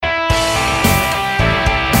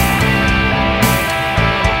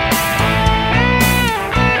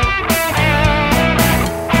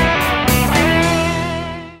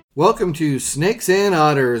Welcome to Snakes and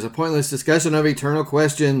Otters, a pointless discussion of eternal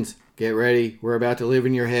questions. Get ready, we're about to live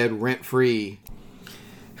in your head rent-free.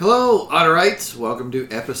 Hello, Otterites. Welcome to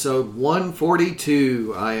episode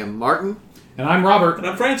 142. I am Martin. And I'm Robert. And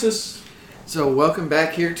I'm Francis. So welcome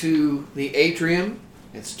back here to the atrium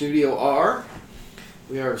at Studio R.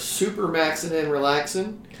 We are super maxing and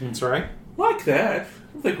relaxing. That's right. Like that.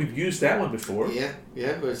 I don't think we've used that one before. Yeah.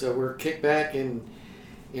 But so we're kicked back in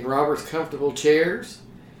Robert's comfortable chairs.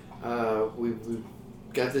 We've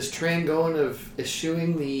got this trend going of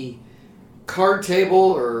eschewing the card table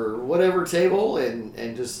or whatever table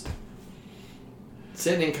and just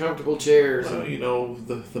sitting in comfortable chairs. Well, you know,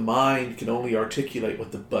 the mind can only articulate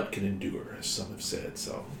what the butt can endure, as some have said,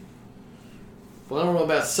 so... Well, I don't know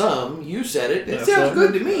about some. You said it. It Yeah, sounds so-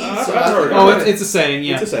 good to me. I've so heard it. Oh, it's a saying,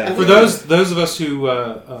 yeah. It's a saying. For those of us who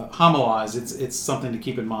homilize, it's something to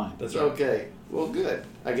keep in mind. That's right. Okay. Well, good.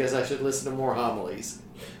 I guess I should listen to more homilies.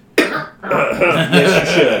 Yes,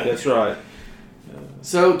 you should. That's right.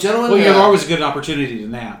 So, gentlemen, Well, you have always a good opportunity to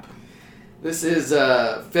nap. this is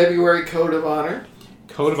February Code of Honor.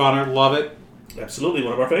 Code of Honor, love it. Absolutely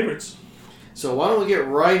one of our favorites. So why don't we get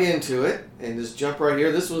right into it and just jump right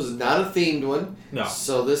here. This was not a themed one. No.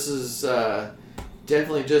 So this is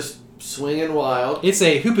definitely just swinging wild. It's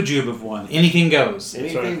a hoopajoob of one. Anything goes.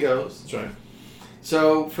 Anything right. goes. That's right.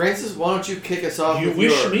 So, Francis, why don't you kick us off You with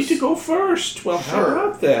wish yours? me to go first. Well, how Sure.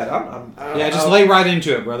 about that? I'm Yeah, just lay right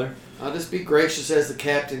into it, brother. I'll just be gracious as the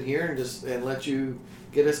captain here and let you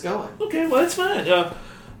get us going. Okay, well, that's fine.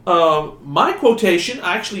 My quotation,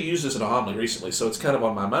 I actually used this in a homily recently, so it's kind of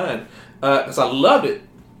on my mind, because I loved it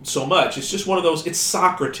so much. It's just one of those, it's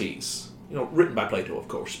Socrates. You know, written by Plato, of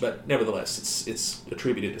course, but nevertheless, it's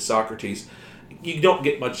attributed to Socrates. You don't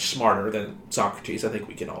get much smarter than Socrates. I think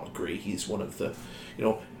we can all agree. He's one of the, you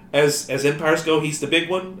know, as empires go, he's the big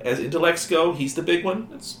one. As intellects go, he's the big one.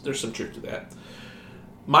 There's some truth to that.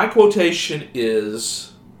 My quotation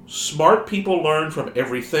is, smart people learn from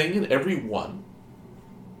everything and everyone.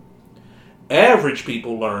 Average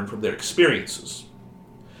people learn from their experiences.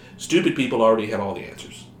 Stupid people already have all the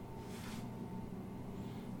answers.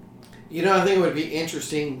 You know, I think it would be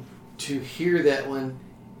interesting to hear that one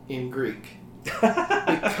in Greek.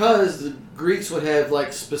 Because the Greeks would have,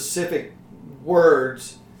 like, specific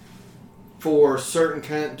words for certain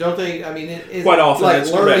kind... Don't they? I mean, it's Quite often, like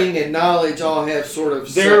that's learning correct. and knowledge all have sort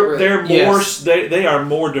of They're separate... more Yes. they are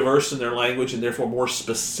more diverse in their language and therefore more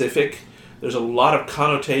specific. There's a lot of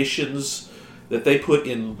connotations that they put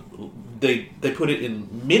in. They put it in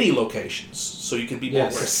many locations, so you can be more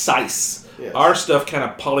Yes. precise. Yes. Our stuff kind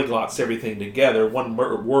of polyglots everything together. One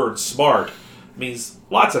word, smart, means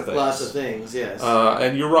lots of things. Lots of things, yes.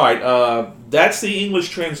 And you're right. That's the English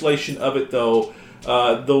translation of it, though.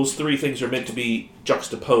 Those three things are meant to be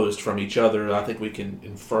juxtaposed from each other. I think we can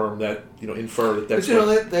infer that that's. But you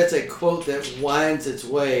know, that's a quote that winds its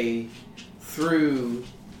way through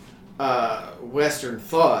Western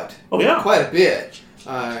thought. Oh, yeah. Quite a bit.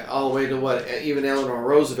 All the way to what even Eleanor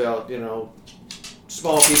Roosevelt, you know,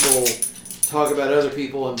 small people talk about other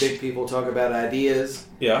people and big people talk about ideas.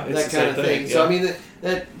 Yeah, it's that the kind same of thing. thing. Yeah. So I mean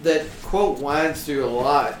that quote winds through a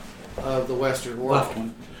lot of the Western world. Left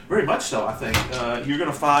one. Very much so, I think. You're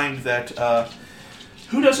going to find that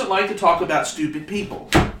who doesn't like to talk about stupid people?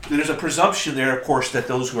 There's a presumption there, of course, that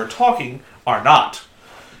those who are talking are not.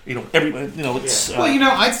 You know, everybody. You know, it's. Well, you know,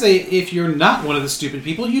 I'd say if you're not one of the stupid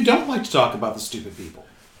people, you don't like to talk about the stupid people.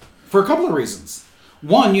 For a couple of reasons.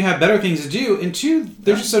 One, you have better things to do, and two,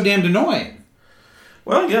 they're just so damned annoying.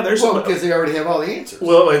 Well, yeah, there's Well, some. because they already have all the answers.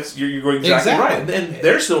 Well, you're going exactly Exactly. right, and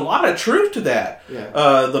there's a lot of truth to that. Yeah.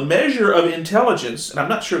 The measure of intelligence, and I'm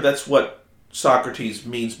not sure that's what Socrates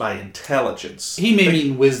means by intelligence. He may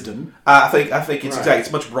mean wisdom. I think it's Right. exactly.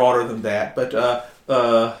 It's much broader than that, but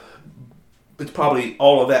it's probably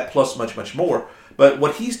all of that plus much more. But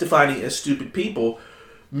what he's defining as stupid people,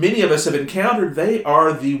 many of us have encountered. They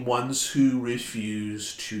are the ones who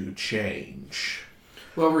refuse to change.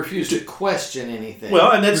 Well, refuse to question anything.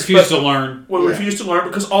 Well, and that's Refuse to learn. Well, Yeah. refuse to learn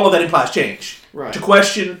because all of that implies change. Right. To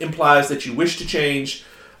question implies that you wish to change.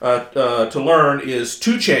 To learn is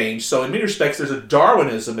to change. So in many respects, there's a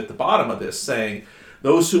Darwinism at the bottom of this, saying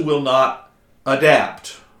those who will not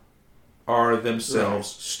adapt are themselves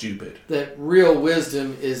stupid. that real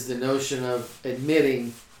wisdom is the notion of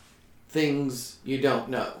admitting things you don't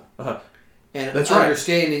know. Uh-huh. And That's right.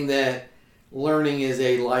 understanding that learning is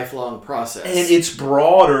a lifelong process. And it's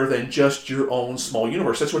broader than just your own small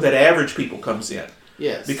universe. That's where that average people comes in.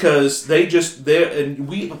 yes. Because and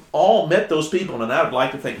we all met those people, and I would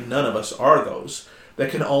like to think none of us are those,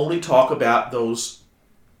 that can only talk about those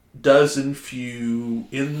does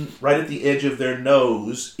infuse right at the edge of their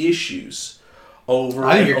nose issues over.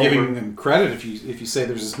 I think you're and over. giving them credit if you say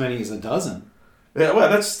there's as many as a dozen. Yeah, well,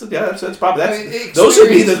 that's probably I mean, those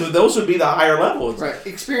would be the higher levels. Right.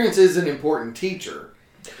 Experience is an important teacher,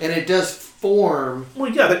 and it does form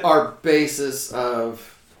Well, yeah, our basis of.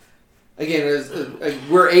 Again,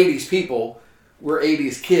 we're '80s people. We're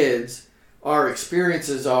 '80s kids. Our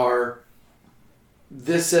experiences are.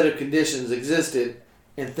 This set of conditions existed,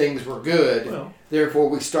 and things were good. Well, Therefore,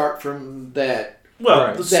 we start from that well,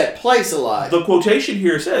 Right. that place a lot. the quotation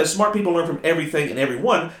here says, "Smart people learn from everything and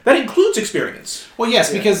everyone." That includes experience. Well,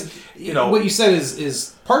 yes, Yeah. because You know- what you said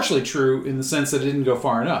is partially true in the sense that it didn't go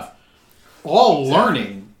far enough. All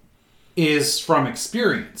learning is from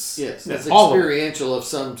experience. Yes, it's All of it. experiential of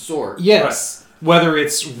some sort. Yes, whether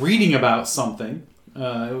it's reading about something,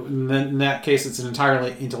 in that case, it's an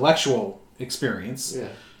entirely intellectual experience, Yeah.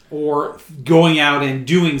 or going out and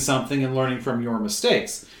doing something and learning from your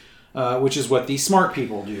mistakes, which is what these smart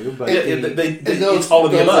people do. But And those, it's all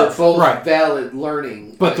of the those above. are both Right. valid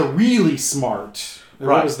learning. but the really smart,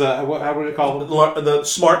 Right. what was how would it call them? The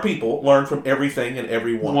smart people learn from everything and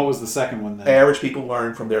everyone. What was the second one then? Average people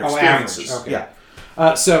learn from their Oh, experiences. average, okay.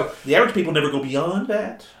 Yeah, So, the average people never go beyond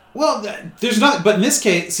that. well, there's not. But in this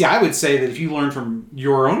case, see, I would say that if you learn from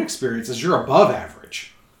your own experiences, you're above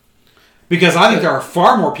average. Because I think there are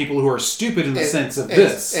far more people who are stupid in the sense of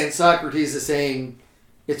this. And Socrates is saying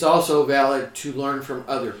it's also valid to learn from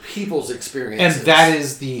other people's And experiences. that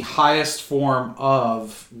is the highest form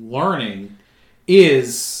of learning,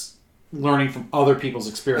 is learning from other people's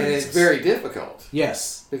and experiences. it's very difficult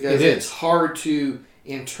yes, because it it's is. hard to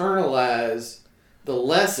internalize the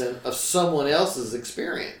lesson of someone else's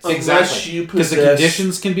experience. Unless Exactly. you Because the possess-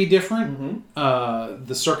 conditions can be different. Mhm.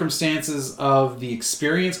 The circumstances of the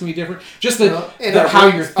experience can be different. Just the, Well, and the our how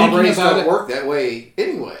brains- you're our thinking brains about don't it. work that way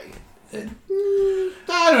anyway.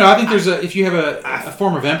 I don't know. I think there's if you have a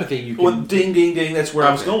form of empathy, you can. Well, ding, ding, ding. That's where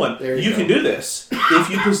I was Okay, going. there You you can go. do this if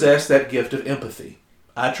you possess that gift of empathy.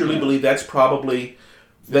 I truly believe that's probably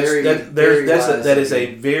Very, that very wise is of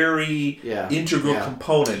a you. very Yeah. integral Yeah.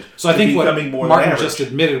 component. So I to think what becoming more Martin than average. just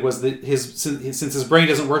admitted was that since his brain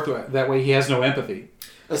doesn't work that way, he has no empathy.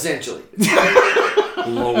 Essentially.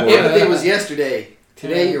 Lord. Empathy was yesterday.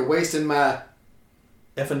 Today you're wasting my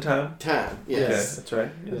Effing time. time. Okay, Yes. that's right.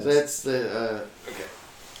 Yes. That's the okay.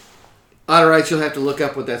 All right, you'll have to look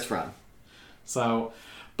up what that's from. So,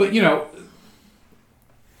 but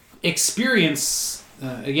experience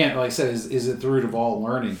again, like I said, is at the root of all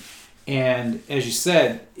learning. And as you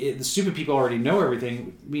said, the stupid people already know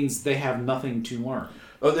everything. It means they have nothing to learn.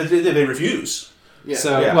 Oh, they refuse. Yeah.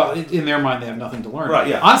 So, Yeah. well, in their mind, they have nothing to learn. Right,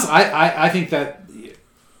 yeah. Honestly, I think that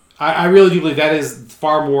I really do believe that is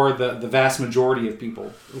far more the vast majority of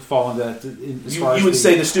people who fall into that. You would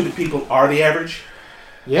say the stupid people are the average,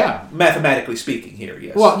 yeah. mathematically speaking. Here,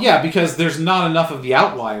 yes. Well, yeah, because there's not enough of the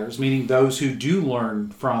outliers, meaning those who do learn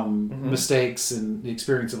from mistakes and the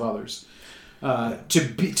experience of others,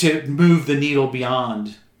 to move the needle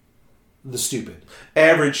beyond the stupid.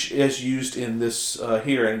 Average, as used in this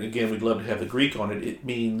here, and again, we'd love to have the Greek on it. It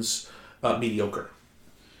means mediocre.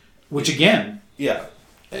 Which again, Yeah.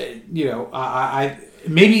 I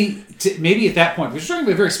maybe at that point, we're talking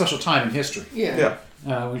about a very special time in history. Yeah.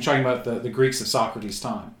 Yeah. We're talking about the Greeks of Socrates'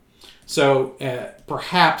 time. So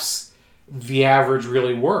perhaps the average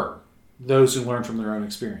really were those who learned from their own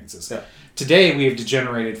experiences. Yeah. Today, we have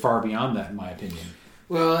degenerated far beyond that, in my opinion.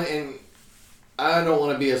 Well, and I don't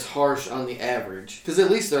want to be as harsh on the average because at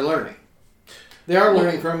least they're learning. They are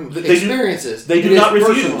learning from They do- experiences. They It do is not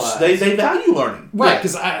refuse. personalized. They value learning. Right, Yeah.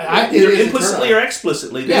 because It Either is implicitly internal. or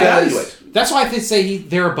explicitly, they Yeah, value it. that's why they say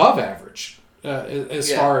they're above average as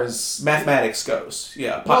Yeah. far as... Mathematics goes.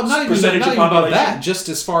 Yeah. Well, not even, percentage not of even above population. that, just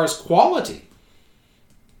as far as quality.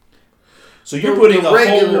 So you're The putting a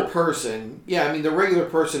regular whole. person. Yeah, I mean the regular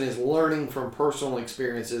person is learning from personal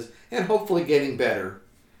experiences and hopefully getting better.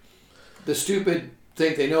 The stupid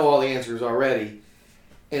think they know all the answers already,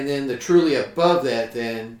 and then the truly above that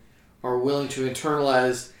then are willing to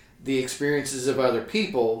internalize the experiences of other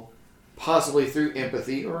people, possibly through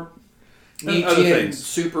empathy or And other Nietzschean things.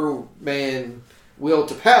 Superman will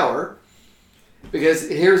to power. Because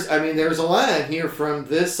there's a line here from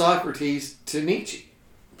this Socrates to Nietzsche.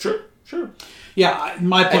 Sure. Yeah,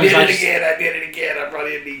 my I point did is... it again. I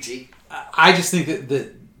brought in Nietzsche. I just think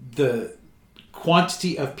that the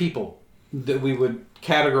quantity of people that we would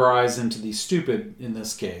categorize into the stupid in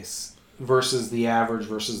this case versus the average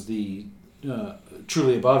versus the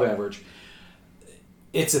truly above average,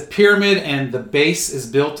 it's a pyramid and the base is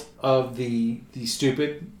built of the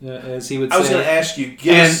stupid, as he would say. I was going to ask you,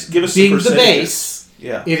 give us some being the percentages. base,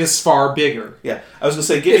 Yeah. It is far bigger. Yeah. I was going to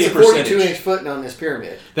say, give me a It's a percentage. 42-inch footing on this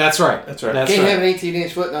pyramid. That's right. That's right. That's Can't right. have an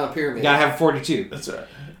 18-inch footing on a pyramid. You gotta have 42. That's right.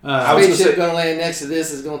 I was gonna Spaceship say- going to land next to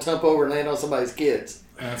this is going to tump over and land on somebody's kids.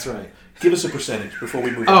 That's right. Give us a percentage before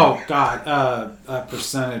we move on. Oh God, a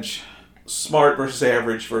percentage. Smart versus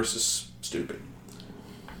average versus stupid.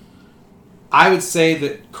 I would say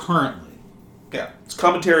that currently, Yeah. It's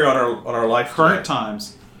commentary on our life. current today.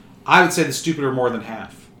 times, I would say the stupid are more than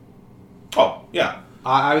half. Oh, yeah.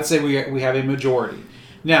 I would say we have a majority.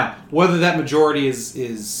 Now, whether that majority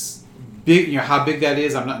is big, how big that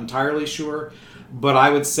is, I'm not entirely sure. But I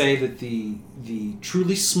would say that the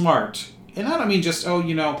truly smart, and I don't mean just I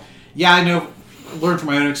know, learned from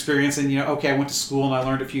my own experience, and okay, I went to school and I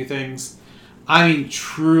learned a few things. I mean,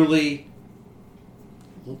 truly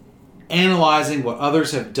analyzing what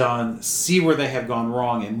others have done, see where they have gone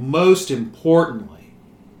wrong, and most importantly,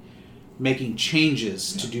 making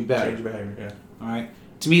changes to do better. Change behavior, yeah. All right.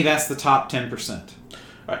 To me, that's the top 10%.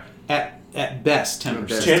 All right. At best, 10%.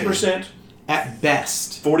 10%, At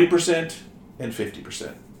best, 40%, and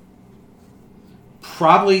 50%.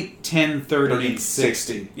 probably 10, 30, and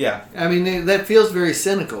 60. Yeah. I mean, that feels very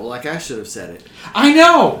cynical, like I should have said it. I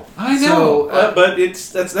know. So, But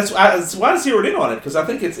that's why I zeroed in on it, because I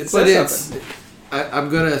think it says something. I'm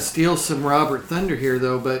going to steal some Robert Thunder here,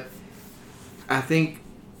 though, but I think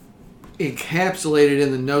encapsulated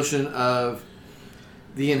in the notion of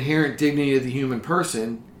the inherent dignity of the human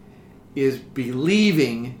person is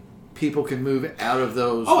believing people can move out of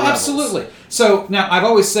those levels. Absolutely. So now I've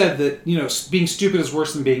always said that being stupid is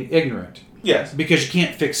worse than being ignorant Yes. because you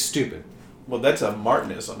can't fix stupid. Well, that's a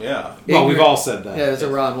Martinism, yeah. Well, we've all said that. Yeah, it's a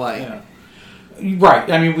Ron White. Yeah. Right.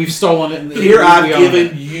 I mean, we've stolen it. Here I've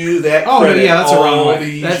given you that Oh, no, credit. yeah, that's a wrong way.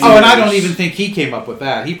 these That's- Oh, and I years. don't even think he came up with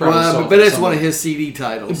that. He probably stole But it it's from one of somebody. his CD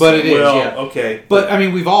titles. But it is, Well, yeah. okay. But I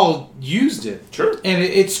mean, we've all used it. Sure. And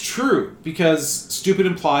it's true because stupid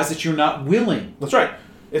implies that you're not willing. That's right.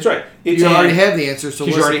 It's right. It's you already have the answer, so Because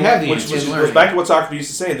what's you already the have point? the Which answer. goes back to what Socrates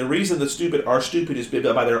used to say. And the reason the stupid are stupid is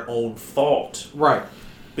by their own fault. Right.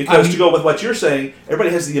 Because I mean- to go with what you're saying,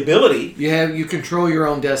 everybody has the ability. You control your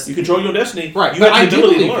own You destiny. control your destiny. Right. You But I have the do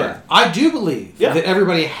ability believe to learn. that. I do believe Yeah. that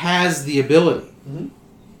everybody has the ability Mhm.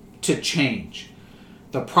 to change.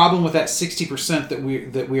 The problem with that 60% that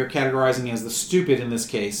we are categorizing as the stupid in this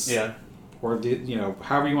case, Yeah. or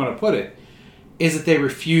however you want to put it, is that they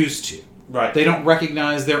refuse to. Right. They don't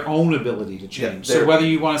recognize their own ability to change. Yeah, so they're- whether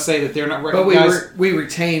you want to say that they're not But we recognized, we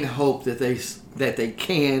retain hope that they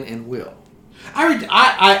can and will.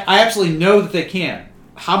 I absolutely know that they can.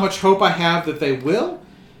 How much hope I have that they will?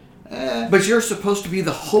 But you're supposed to be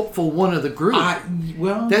the hopeful one of the group.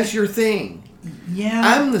 That's your thing. yeah.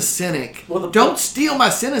 I'm the cynic. Well, Don't steal my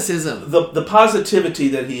cynicism. The positivity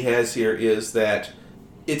that he has here is that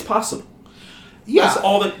it's possible. yeah. That's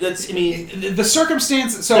all that's. I mean, The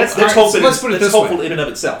circumstances. So that's all right, hopeful. so let's put it that's this hopeful way. in and of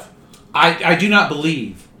itself. I do not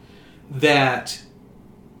believe that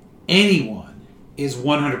anyone is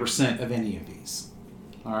 100% of any of these.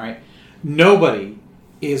 All right? Nobody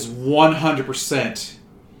is 100%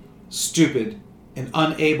 stupid and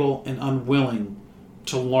unable and unwilling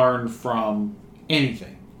to learn from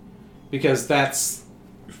anything. Because that's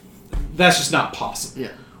just not possible.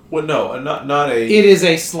 Yeah. Well, no, not a. It is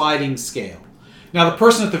a sliding scale. Now, the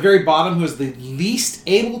person at the very bottom who is the least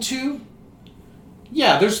able to,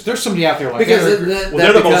 yeah, there's somebody out there like Because that. that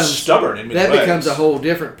they're the becomes, most stubborn in many that ways. becomes a whole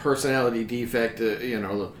different personality defect.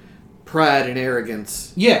 Pride and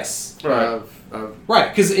arrogance. Yes. Of Right,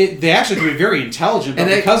 because they actually can be very intelligent, but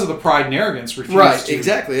And because of the pride and arrogance, refuse right, to.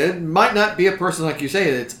 exactly. It might not be a person like you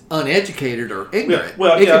say that's uneducated or ignorant. Yeah,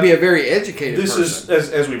 well, it yeah. could be a very educated This person. is,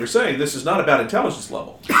 as we were saying, this is not about intelligence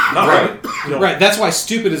level. Not Right. really. You know, Right, that's why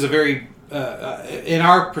stupid is a very, in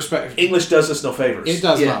our perspective, English does us no favors. it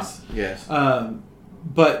does Yes. not.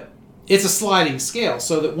 But it's a sliding scale,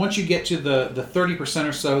 so that once you get to the 30%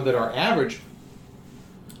 or so that are average,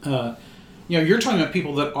 you're talking about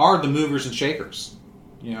people that are the movers and shakers.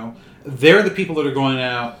 They're the people that are going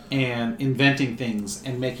out and inventing things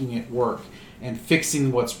and making it work and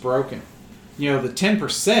fixing what's broken. The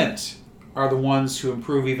 10% are the ones who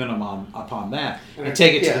improve even upon that and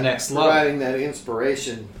take it to the next level. Providing that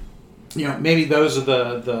inspiration. Maybe those are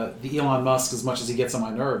the Elon Musk as much as he gets on my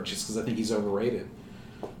nerves, just because I think he's overrated.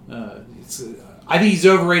 I think he's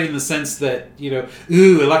overrated in the sense that,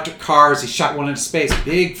 electric cars, he shot one into space.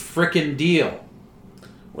 Big frickin' deal.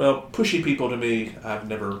 Well, pushy people to me, I've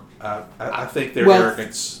never. I think their Well,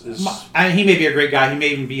 arrogance is. He may be a great guy. He may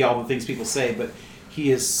even be all the things people say, but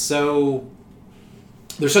he is so...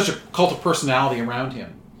 There's such a cult of personality around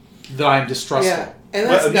him that I am distrustful. And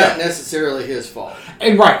that's Well, not yeah. necessarily his fault.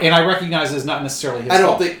 And I recognize it's not necessarily his I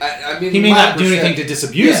don't fault. think. I mean, He may my not do anything to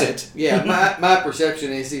disabuse yeah, it. Yeah, my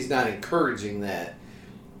perception is he's not encouraging that.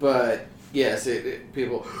 But yes,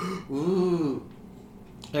 people. Ooh.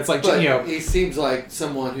 It's like, But you know, he seems like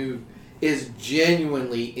someone who is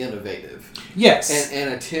genuinely innovative yes.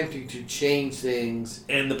 and attempting to change things.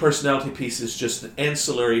 And the personality piece is just an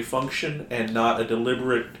ancillary function and not a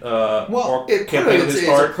deliberate It campaign of it's his a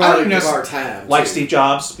part. product of our time. Like too. Steve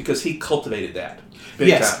Jobs, because he cultivated that. Big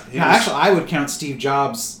Yes. time. He Now, was- actually, I would count Steve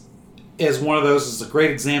Jobs as one of those, as a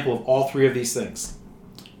great example of all three of these things.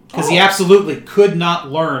 Because he Oh. absolutely could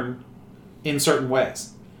not learn in certain ways.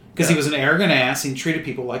 Because he Yeah. was an arrogant ass and treated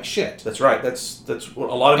people like shit. That's right. That's what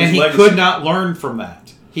a lot of And his he legacy. could not learn from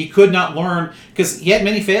that. He could not learn, because he had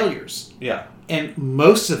many failures. Yeah. And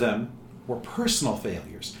most of them were personal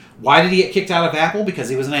failures. Why did he get kicked out of Apple? Because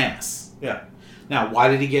he was an ass. Yeah. Now, why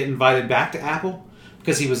did he get invited back to Apple?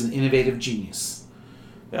 Because he was an innovative genius.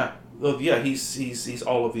 Yeah. Well, yeah. He's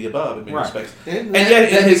all of the above in many Right. respects. And yet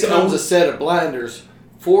that in his becomes own- a set of blinders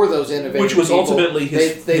for those innovative Which was people. ultimately They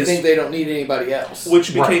his- think they don't need anybody else. Which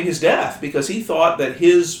became Right. his death, because he thought that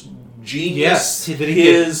his genius, Yes, that he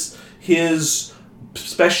did. his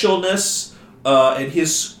specialness, and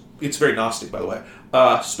his, it's very Gnostic, by the way,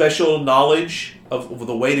 special knowledge of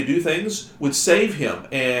the way to do things would save him.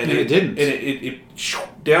 And it didn't. And it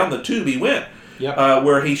down the tube he went, Yep.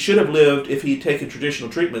 where he should have lived if he'd taken traditional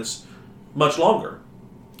treatments much longer.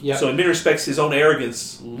 Yep. So in many respects, his own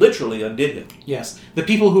arrogance literally undid him. Yes. The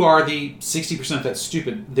people who are the 60% that's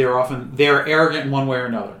stupid, they're arrogant in one way or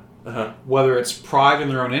another. Uh-huh. Whether it's pride in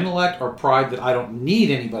their own intellect or pride that I don't need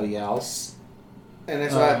anybody else. And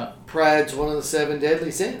that's why pride's one of the 7 deadly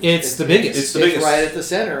sins. It's the biggest. It's the biggest. right at the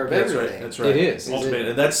center of That's everything. right. That's right. It is. Ultimately,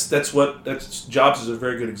 and that's Jobs is a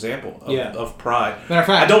very good example of pride. Matter of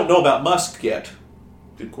fact, I don't know about Musk yet.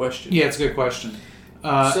 Good question. Yeah, it's a good question.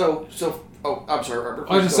 I'm sorry, Robert.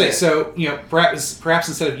 I was going to say, Go ahead. perhaps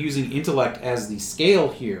instead of using intellect as the scale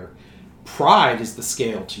here, pride is the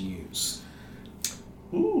scale to use.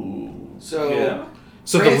 Ooh. So, Yeah.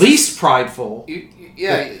 So Francis- the least prideful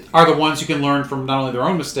yeah, are the ones who can learn from not only their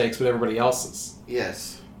own mistakes, but everybody else's.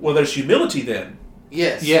 yes. Well, there's humility then.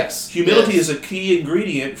 Yes. Yes. Humility Yes. is a key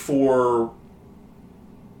ingredient for,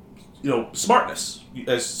 smartness,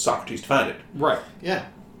 as Socrates defined it. Right. Yeah.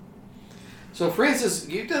 So, Francis,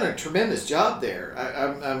 you've done a tremendous job there.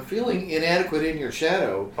 I'm feeling inadequate in your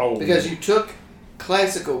shadow Oh. because you took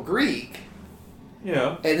classical Greek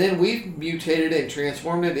Yeah. and then we've mutated and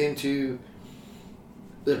transformed it into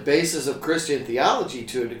the basis of Christian theology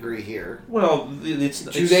to a degree here. Well, it's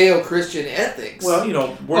Judeo-Christian ethics. Well,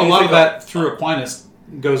 Well, a lot of that through Aquinas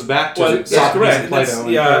goes back to Well, Socrates that's correct. and Plato. That's-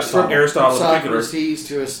 and yeah, Aristotle. from Aristotle in particular. Socrates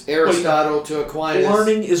to Aristotle to Aquinas.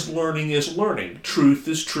 Learning is learning is learning. Truth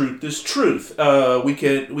is truth is truth. We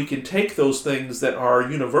can take those things that are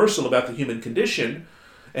universal about the human condition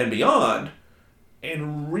and beyond,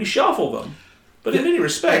 and reshuffle them. But in many And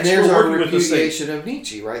respects, there's we're our working with the same. repudiation of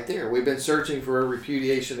Nietzsche right there. We've been searching for a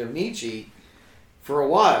repudiation of Nietzsche for a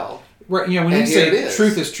while. Right, when you And here it say is.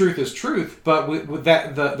 truth is truth, but with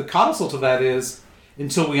that, the codicil to that is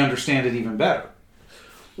until we understand it even better.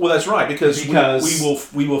 Well, that's right, because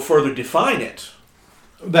we will further define it.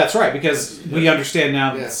 That's right, because we understand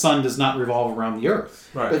now that Yeah. the sun does not revolve around the earth.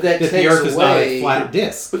 Right. But that That takes the earth is not away... a flat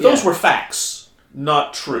disc. But those Yeah. were facts,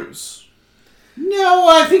 not truths. No,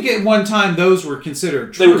 I think at one time those were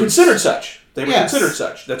considered They were truths. considered such. They were Yes. considered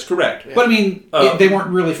such. That's correct. Yeah. But I mean, they weren't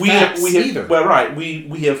really facts either. Well, right.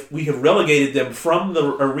 We have relegated them from the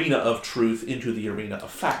arena of truth into the arena of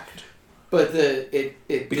fact. But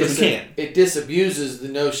it Because we can. It disabuses the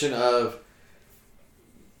notion of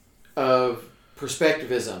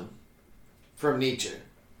perspectivism from Nietzsche.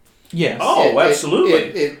 Yes. Oh,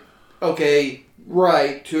 absolutely. Okay,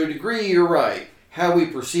 right, to a degree you're right. How we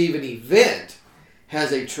perceive an event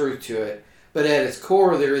has a truth to it, but at its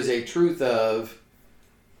core there is a truth of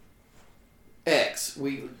X.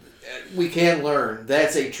 We can learn.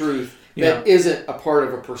 That's a truth that isn't a part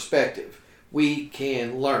of a perspective. We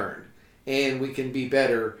can learn, and we can be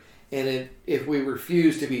better, and if we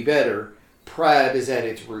refuse to be better, pride is at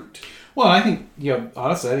its root. Well, I think,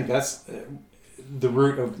 honestly, I think that's the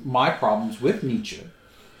root of my problems with Nietzsche.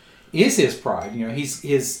 Is his pride.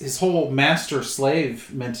 His whole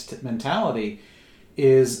master-slave mentality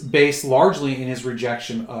is based largely in his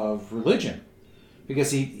rejection of religion.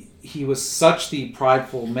 Because he was such the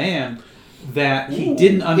prideful man that he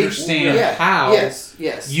didn't understand how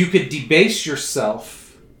Yes. you could debase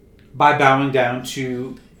yourself by bowing down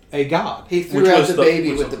to a god. He threw out the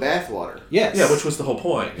baby with the bathwater. Yes. Yeah, which was the whole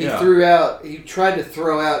point. He tried to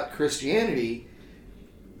throw out Christianity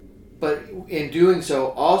but in doing so,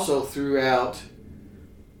 also threw out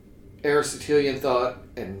Aristotelian thought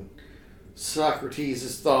and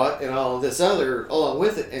Socrates' thought and all of this other along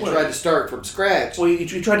with it, and tried to start from scratch. Well,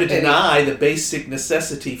 you tried to deny the basic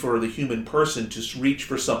necessity for the human person to reach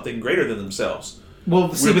for something greater than themselves.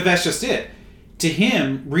 Well, see, but that's just it. To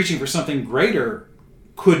him, reaching for something greater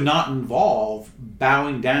could not involve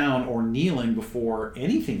bowing down or kneeling before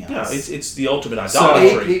anything else. Yeah, it's the ultimate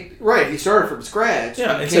idolatry. He started from scratch.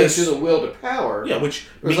 Yeah, and it came says, to the will to power. Yeah, which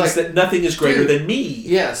was means that nothing is greater than me.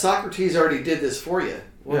 Yeah, Socrates already did this for you.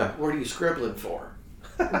 Yeah. What are you scribbling for?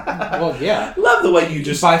 Well, yeah. Love the way you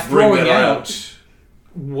just by bring throwing that out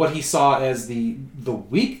what he saw as the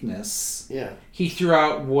weakness. Yeah. He threw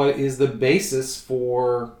out what is the basis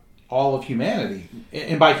for all of humanity.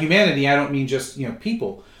 And by humanity, I don't mean just,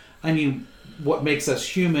 people. I mean what makes us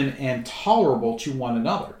human and tolerable to one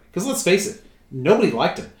another. Because let's face it, nobody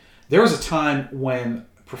liked him. There was a time when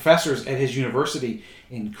professors at his university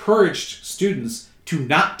encouraged students to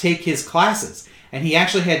not take his classes. And he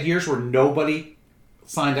actually had years where nobody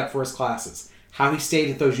signed up for his classes. How he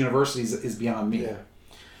stayed at those universities is beyond me. Yeah.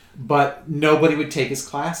 But nobody would take his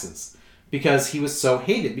classes because he was so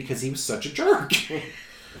hated, because he was such a jerk.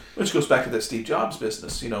 Which goes back to that Steve Jobs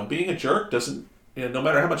business. Being a jerk doesn't, no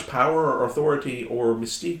matter how much power or authority or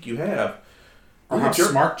mystique you have, or how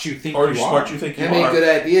smart you think you are. How many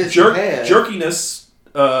good ideas you have. Jerkiness,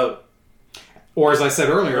 or as I said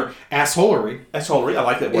earlier, assholery. Assholery, I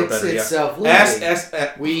like that word better. It's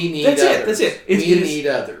self-limiting. We need others. That's it. We need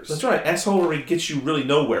others. That's right. Assholery gets you really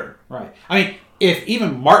nowhere. Right. I mean, if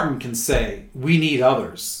even Martin can say, we need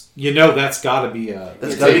others, that's got to be a...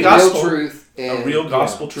 That's got to be gospel. Real truth. A real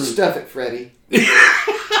gospel truth. Stuff it, Freddie.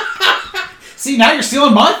 See, now you're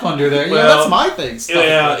stealing my thunder there. Well, that's my thing.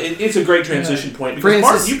 It's a great transition point. Because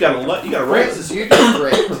Francis, Martin, you got to roll. Francis, you did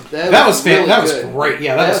great. That was great.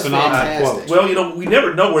 Yeah, that was phenomenal quote. Well, we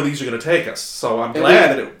never know where these are going to take us, so I'm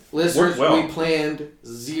glad that it listeners, worked well. We planned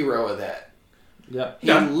 0 of that. Yep.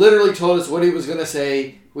 He literally told us what he was going to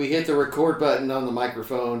say. We hit the record button on the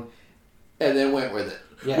microphone, and then went with it.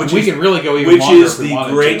 Yeah, we could really go even longer. Which is the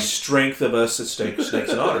great strength of us at Snakes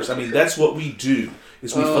and Otters. I mean, that's what we do.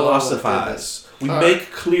 Is we philosophize. We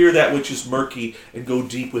make clear that which is murky and go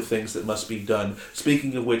deep with things that must be done.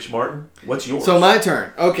 Speaking of which, Martin, what's yours? So my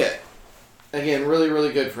turn. Okay. Again, really,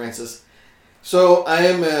 really good, Francis. So I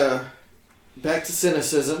am back to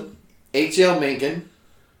cynicism. H.L. Mencken.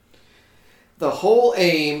 The whole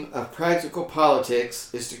aim of practical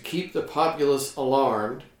politics is to keep the populace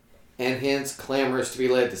alarmed and hence clamorous to be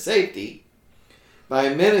led to safety by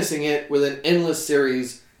menacing it with an endless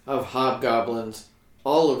series of hobgoblins,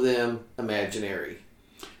 all of them imaginary.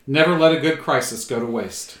 Never let a good crisis go to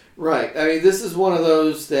waste. Right. I mean, this is one of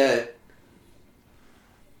those that,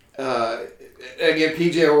 again,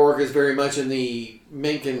 P.J. O'Rourke is very much in the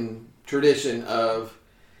Mencken tradition of,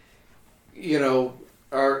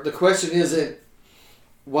 the question isn't,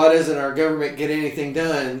 why doesn't our government get anything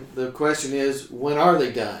done? The question is, when are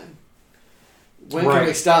they done? When can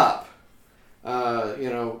we stop? When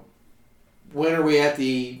are we at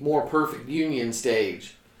the more perfect union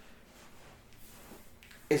stage?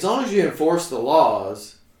 As long as you enforce the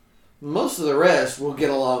laws, most of the rest will get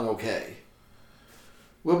along okay.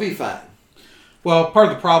 We'll be fine. Well, part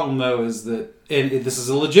of the problem, though, is that, and this is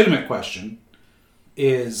a legitimate question,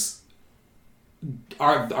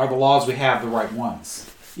 are the laws we have the right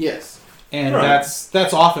ones? Yes. And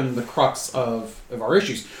that's often the crux of our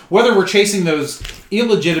issues. Whether we're chasing those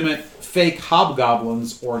illegitimate fake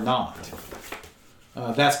hobgoblins or not.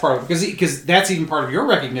 That's part of it. Because that's even part of your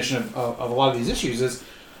recognition of a lot of these issues is,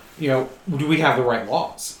 do we have the right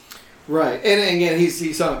laws? Right. And again,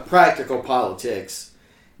 he's on practical politics,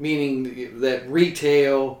 meaning that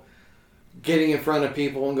retail, getting in front of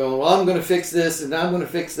people and going, well, I'm going to fix this and I'm going to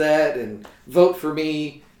fix that and vote for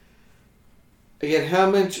me. Again, how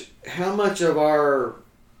much of our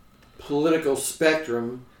political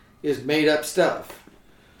spectrum is made up stuff?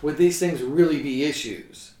 Would these things really be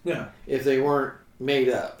issues? Yeah. If they weren't made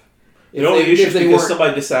up. They're only issues because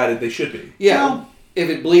somebody decided they should be. Yeah. Well, if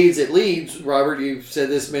it bleeds, it leads. Robert, you've said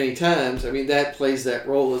this many times. I mean, that plays that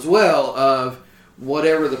role as well of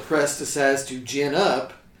whatever the press decides to gin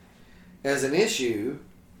up as an issue,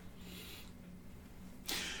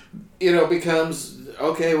 becomes,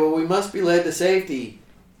 okay, well, we must be led to safety.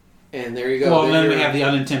 And there you go. Well, then we have the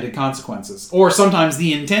unintended consequences. Or sometimes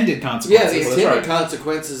the intended consequences. Yeah, the intended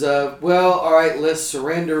consequences of, well, all right, let's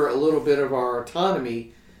surrender a little bit of our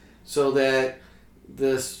autonomy so that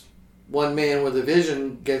this one man with a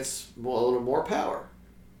vision gets a little more power.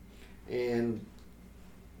 And,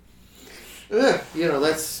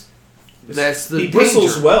 that's That's the he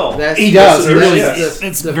bristles danger. well. That's, He does. It really that's is.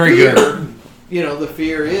 It's the very fear, good. The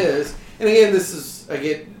fear is, and again,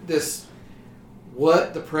 this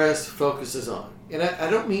what the press focuses on, and I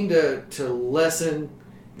don't mean to lessen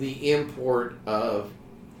the import of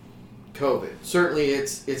COVID. Certainly,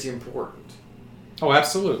 it's important. Oh,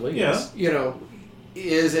 absolutely. Yeah. Yes.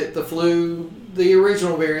 Is it the flu? The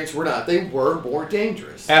original variants were not. They were more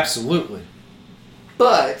dangerous. Absolutely.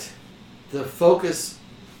 But the focus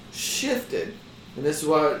shifted, and this is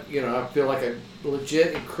why I feel like I'm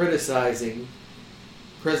legit in criticizing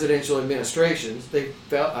presidential administrations.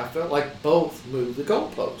 I felt like both moved the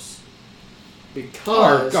goalposts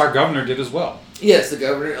because Our governor did as well. yes, the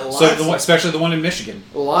governor, Especially the one in Michigan.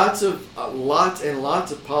 lots and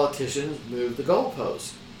lots of politicians moved the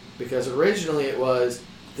goalposts because originally it was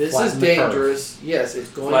this Flatten is the curve. dangerous. Yes, it's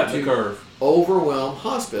going Flatten the to curve. overwhelm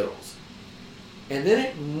hospitals. And then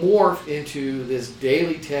it morphed into this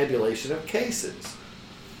daily tabulation of cases.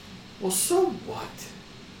 Well, so what?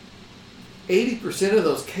 80% of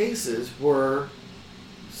those cases were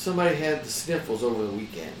somebody had the sniffles over the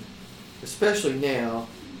weekend. Especially now,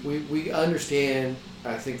 we understand,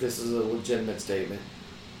 I think this is a legitimate statement,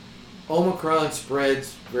 Omicron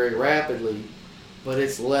spreads very rapidly, but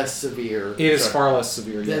it's less severe It is far less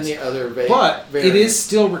severe, than yes. the other But variants. it is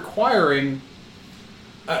still requiring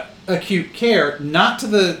acute care, not to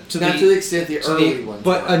the extent the early ones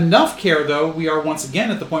but were. enough care though. We are once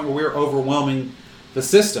again at the point where we are overwhelming the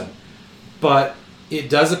system, but it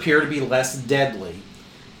does appear to be less deadly.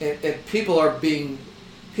 And people are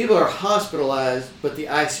hospitalized, but the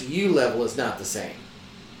ICU level is not the same.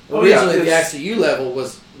 Oh, yeah, Originally, the it's- ICU level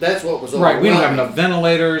that's what was Right, we don't have overwhelming. enough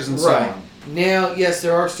ventilators and so Right. on. Now, yes,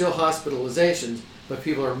 there are still hospitalizations, but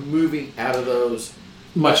people are moving out of those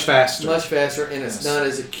Much faster. much faster, and it's Yes. not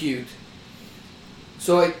as acute.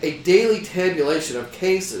 So a daily tabulation of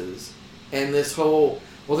cases, and this whole,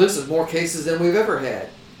 well, this is more cases than we've ever had.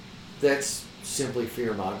 That's simply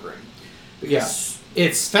fear mongering. Because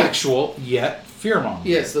It's factual, yet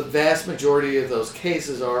fear-mongering. yes, the vast majority of those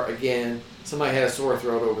cases are, again, somebody had a sore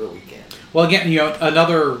throat over the weekend. Well, again,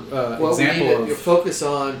 another Well, example we need to of focus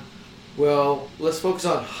on, let's focus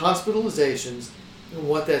on hospitalizations and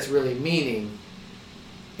what that's really meaning.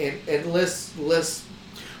 And let's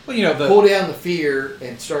pull down the fear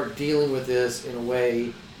and start dealing with this in a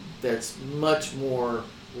way that's much more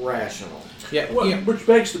rational. Which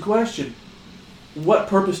begs the question: what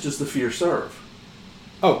purpose does the fear serve?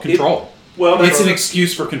 control. Well, It's an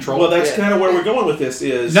excuse for control. Well, that's Yeah. kind of where we're going with this.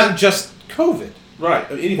 Is not just COVID. right.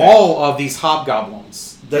 Anything. All of these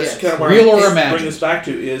hobgoblins. That's Yes. kind of where Real or I imagined. bring this back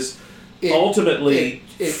to is It- ultimately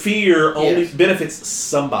it- fear only yes. benefits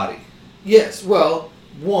somebody. Yes, well,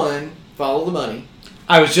 one, follow the money,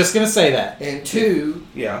 I was just going to say that. and two,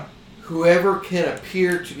 Yeah. whoever can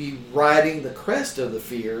appear to be riding the crest of the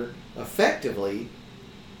fear effectively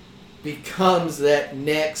becomes that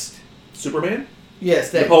next, Superman.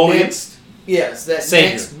 that Napoleon? next Savior.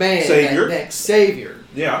 next man, Savior. that next savior.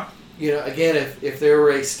 Yeah. Again, if there were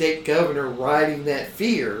a state governor riding that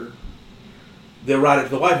fear, They'll ride it to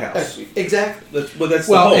the White House. exactly, That's Well, the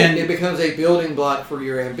whole. and- it becomes a building block for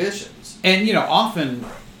your ambitions. And, often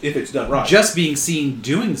if it's done right, just being seen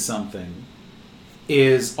doing something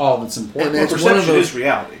is all that's important. And well, that's one of perception those- is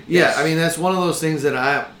reality. Yeah, I mean, that's one of those things that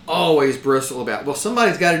I always bristle about. Well,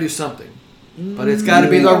 somebody's got to do something, but it's got to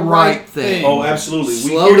be the right thing. Oh, absolutely.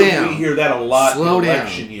 Slow down. We hear that a lot Slow in down.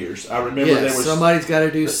 election years. I remember Yes, there was somebody's got to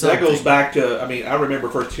do something. that goes back to. I mean, I remember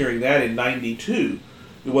first hearing that in '92.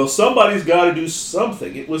 Well, somebody's got to do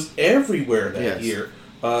something. It was everywhere that Yes. year.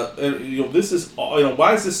 And, this is.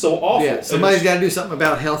 Why is this so awful? Yeah, And somebody's it's- got to do something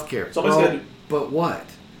about health care. Somebody's gotta do- But what?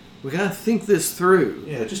 We got to think this through.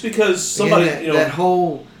 Yeah, just because somebody, Again, that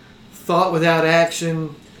whole thought without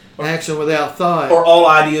action, action without thought. or all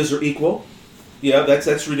ideas are equal. Yeah,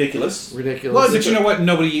 that's ridiculous. Ridiculous. Well, but you know what?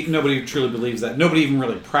 Nobody truly believes that. Nobody even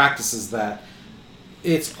really practices that.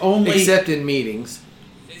 It's only Except in meetings.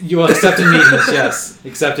 except in meetings, yes.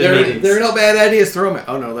 Except in meetings. There are no bad ideas. Throw them out.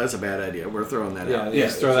 Oh no, that's a bad idea. We're throwing that yeah, out.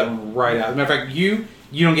 just throw that one right out. As a matter of fact, you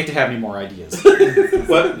don't get to have any more ideas.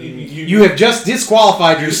 But You have just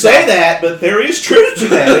disqualified You yourself. say that, but there is truth to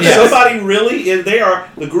that. If Yes. somebody really, if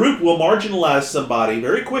the group will marginalize somebody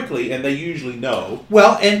very quickly, and they usually know.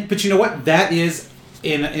 Well, but you know what? That is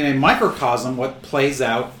in a microcosm what plays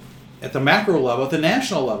out at the macro level, at the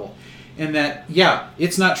national level. And that,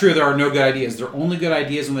 it's not true there are no good ideas. They're only good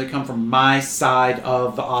ideas when they come from my side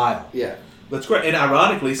of the aisle. Yeah. That's great. And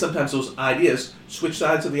ironically, sometimes those ideas switch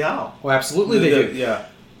sides of the aisle. Well, absolutely they do. Yeah.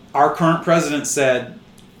 Our current president said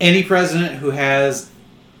any president who has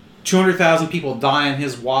 200,000 people die on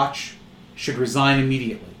his watch should resign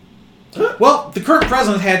immediately. Well, the current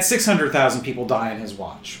president had 600,000 people die in his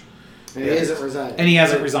watch. And he hasn't resigned. And he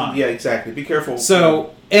hasn't resigned. Yeah, exactly. Be careful.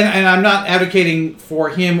 So, and I'm not advocating for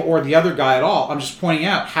him or the other guy at all. I'm just pointing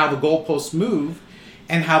out how the goalposts move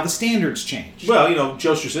and how the standards change. Well,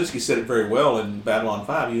 Joe Straczynski said it very well in Babylon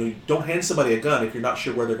 5. You don't hand somebody a gun if you're not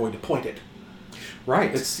sure where they're going to point it.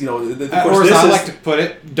 Right. It's, of course, or as I like to put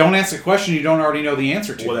it, don't ask a question you don't already know the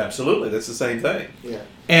answer to. Well, absolutely. That's the same thing. Yeah.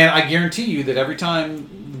 And I guarantee you that every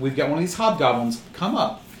time we've got one of these hobgoblins come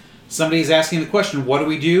up, somebody's asking the question, what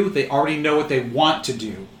do? They already know what they want to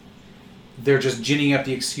do. They're just ginning up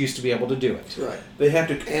the excuse to be able to do it. Right. They have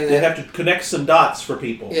to connect some dots for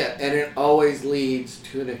people. Yeah, and it always leads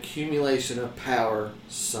to an accumulation of power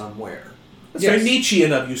somewhere. That's very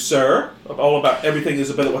Nietzschean of you, sir. All about everything is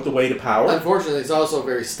about the way to power. Unfortunately, it's also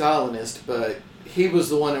very Stalinist, but he was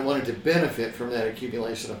the one that wanted to benefit from that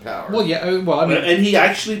accumulation of power. Well, yeah. I mean, and he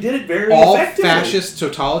actually did it very all effectively. fascist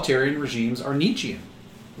totalitarian regimes are Nietzschean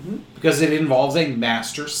because it involves a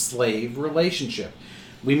master-slave relationship.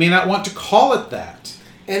 We may not want to call it that.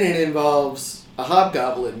 And it involves a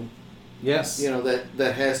hobgoblin. Yes.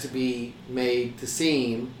 That has to be made to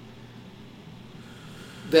seem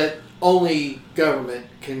that only government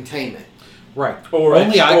can tame it. Right. Or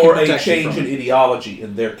only a change in ideology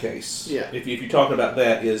in their case. Yeah. If you're talking about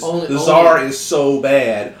that, is the Tsar is so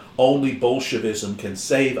bad, only Bolshevism can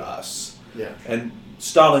save us. Yeah. And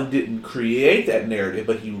Stalin didn't create that narrative,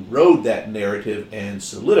 but he rode that narrative and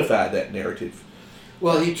solidified that narrative.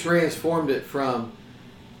 Well, he transformed it from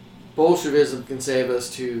Bolshevism can save us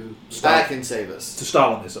to I can save us. To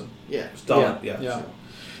Stalinism. Yeah. Stalin,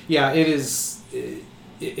 Yeah, it is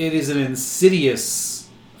an insidious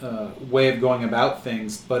way of going about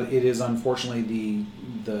things, but it is unfortunately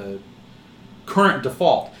the current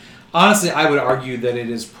default. Honestly, I would argue that it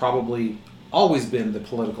has probably always been the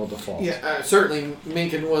political default. Yeah, certainly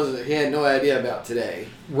Mencken wasn't. He had no idea about today.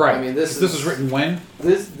 Right. I mean, this was written when?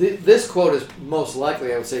 This quote is most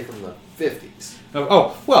likely, I would say, from the 50s.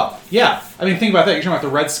 Oh, well, yeah. I mean, think about that. You're talking about the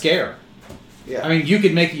Red Scare. Yeah. I mean, you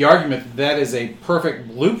could make the argument that is a perfect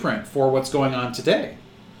blueprint for what's going on today.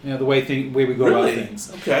 The way we go about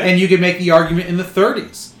things. Okay. And you could make the argument in the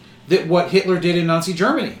 30s that what Hitler did in Nazi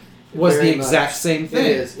Germany was Very the exact much. same thing.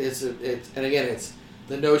 It is. And again, it's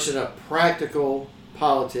the notion of practical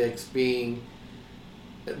politics being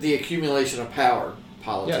the accumulation of power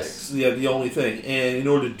politics. Yes. Yeah, the only thing. And in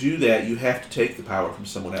order to do that, you have to take the power from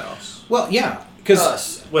someone else. Well, yeah. Because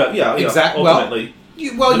us. Well, yeah, exactly. Ultimately,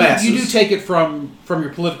 you do take it from your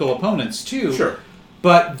political opponents too. Sure.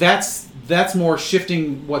 But that's more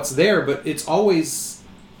shifting what's there. But it's always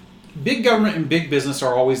big government and big business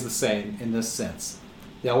are always the same in this sense.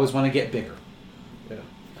 They always want to get bigger. Yeah.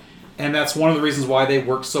 And that's one of the reasons why they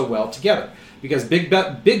work so well together. Because big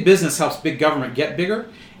business helps big government get bigger,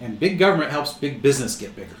 and big government helps big business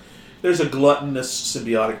get bigger. There's a gluttonous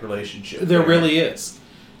symbiotic relationship. There really is.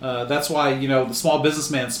 That's why, the small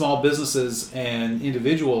businesses, and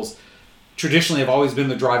individuals traditionally have always been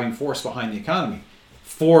the driving force behind the economy.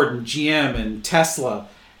 Ford and GM and Tesla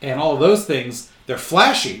and all of those things, they're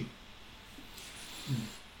flashy,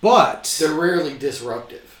 but They're rarely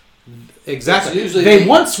disruptive. exactly. Usually They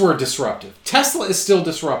once were disruptive. Tesla is still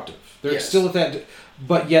disruptive. They're Yes. still at that,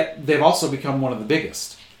 but yet they've also become one of the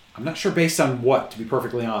biggest. I'm not sure based on what, to be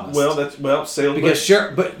perfectly honest. Sales. Because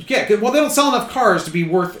they don't sell enough cars to be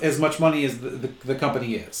worth as much money as the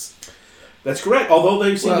company is. That's correct. Although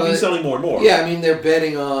they seem to be selling more and more. Yeah, I mean,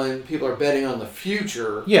 people are betting on the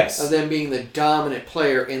future Yes. of them being the dominant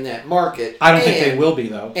player in that market. I don't think they will be,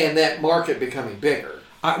 though. And that market becoming bigger.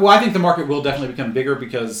 I think the market will definitely become bigger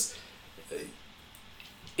because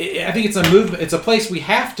I think it's a movement. It's a place we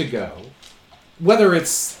have to go, whether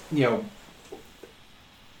it's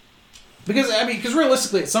because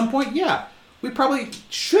realistically, at some point, we probably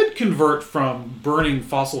should convert from burning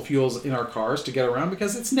fossil fuels in our cars to get around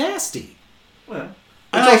because it's nasty. Well,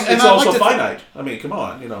 And it's I also like to finite. I mean, come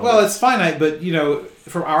on, Well, it's finite, but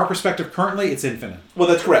from our perspective, currently, it's infinite. Well,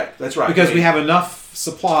 that's correct. That's right. Because we have enough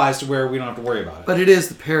supplies to where we don't have to worry about it. But it is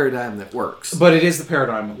the paradigm that works. But it is the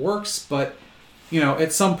paradigm that works. But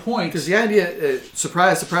at some point, Because the idea,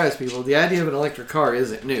 surprise people, the idea of an electric car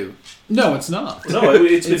isn't new. no, it's not. No,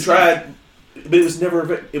 it's been tried, but it was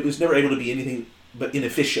never able to be anything but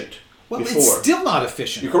inefficient. Well, before. it's still not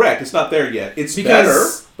efficient. You're correct. It's not there yet. It's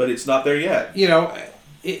Because- better, but it's not there yet.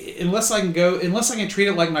 Unless I can treat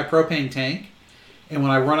it like my propane tank, and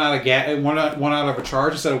when I run out of gas, run out of a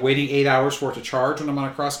charge, instead of waiting 8 hours for it to charge when I'm on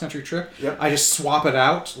a cross country trip, Yep. I just swap it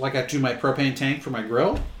out like I do my propane tank for my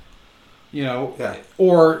grill. Yeah.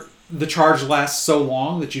 Or the charge lasts so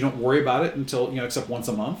long that you don't worry about it until except once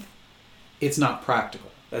a month. It's not practical.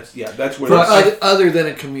 That's where. Other than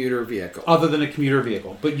a commuter vehicle. Other than a commuter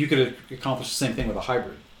vehicle, but you could accomplish the same thing with a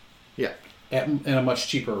hybrid. Yeah. At a much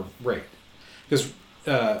cheaper rate, because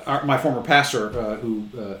my former pastor, who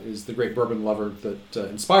is the great bourbon lover that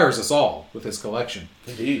inspires us all with his collection.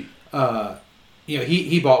 Indeed.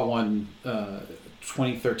 He bought one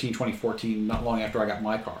 2013, 2014, not long after I got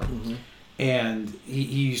my car. Mm-hmm. And he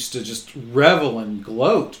used to just revel and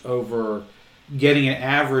gloat over getting an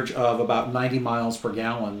average of about 90 miles per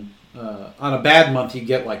gallon. On a bad month, he'd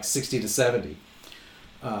get like 60 to 70.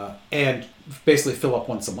 And basically fill up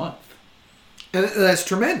once a month. And that's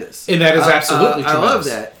tremendous. And that is absolutely tremendous. I love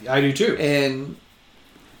that. I do too. And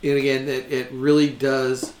again, it really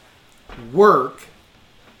does work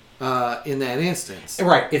in that instance.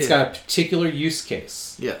 Right. It's got a particular use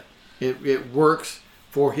case. Yeah. It works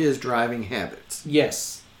for his driving habits.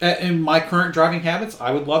 Yes. In my current driving habits,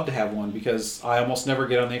 I would love to have one because I almost never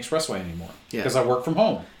get on the expressway anymore. Yeah. Because I work from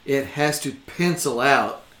home. It has to pencil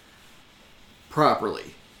out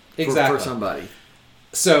properly Exactly. for somebody.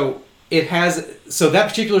 So that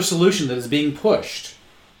particular solution that is being pushed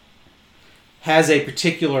has a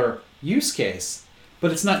particular use case,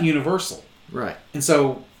 but it's not universal. Right. And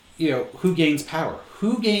so, who gains power?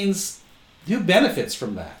 Who benefits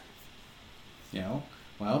from that?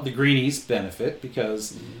 Well, the greenies benefit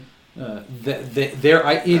because their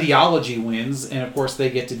ideology wins, and of course they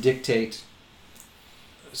get to dictate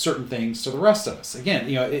certain things to the rest of us. Again,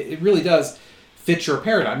 it really does fit your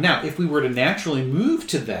paradigm. Now, if we were to naturally move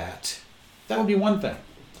to that would be one thing.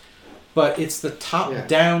 But it's the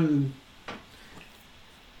top-down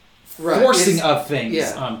forcing of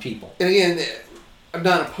things on people. And again, I'm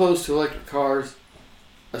not opposed to electric cars.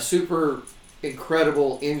 A super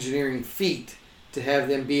incredible engineering feat to have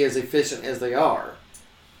them be as efficient as they are.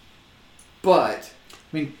 But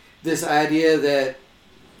this idea that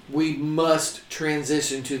we must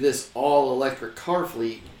transition to this all-electric car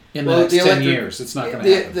fleet in the next 10 years, it's not going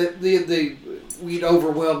to happen. We'd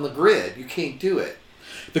overwhelm the grid. You can't do it.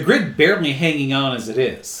 The grid barely hanging on as it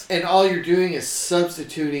is. And all you're doing is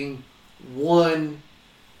substituting one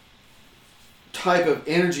type of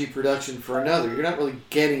energy production for another. You're not really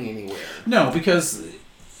getting anywhere. No, because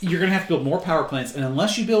you're going to have to build more power plants, and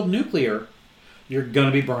unless you build nuclear, you're going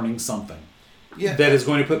to be burning something that is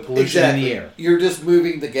going to put pollution in the air. You're just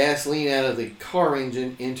moving the gasoline out of the car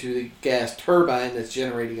engine into the gas turbine that's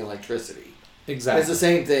generating electricity. Exactly. It's the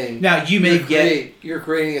same thing. Now, you're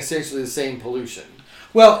creating essentially the same pollution.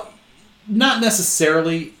 Well, not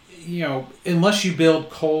necessarily. Unless you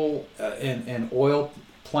build coal and oil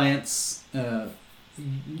plants,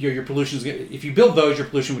 your pollution is. If you build those, your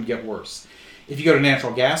pollution would get worse. If you go to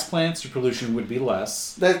natural gas plants, your pollution would be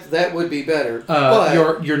less. That would be better.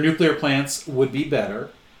 Your nuclear plants would be better,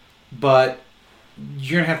 but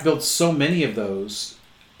you're gonna have to build so many of those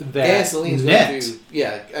that gasoline's net. Going to,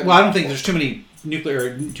 yeah. I don't think there's too many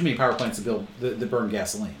power plants to build that burn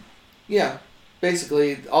gasoline. Yeah,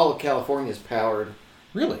 basically all of California is powered.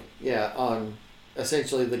 Really? Yeah, on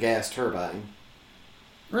essentially the gas turbine.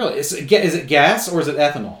 Really? Is it gas or is it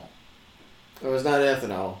ethanol? Oh, it's not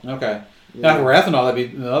ethanol. Okay. Now, if it were ethanol,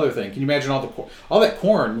 that'd be another thing. Can you imagine all that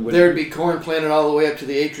corn? There'd be corn planted all the way up to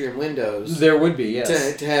the atrium windows. There would be,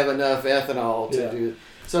 yes. To have enough ethanol to do.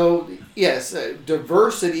 So, yes,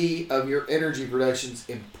 diversity of your energy production is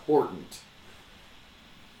important.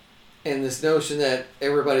 And this notion that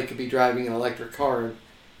everybody could be driving an electric car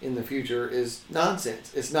in the future is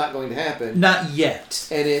nonsense. It's not going to happen. Not yet.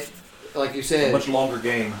 And it, like you said, a much longer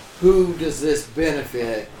game. Who does this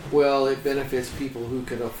benefit? Well, it benefits people who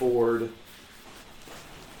can afford,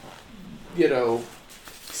 $60,000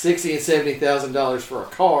 and $70,000 for a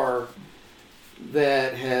car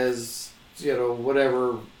that has,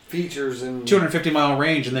 whatever features and 250-mile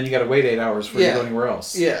range, and then you got to wait 8 hours for you to go anywhere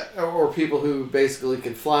else. Yeah, or people who basically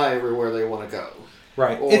can fly everywhere they want to go.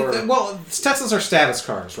 Right. Teslas are status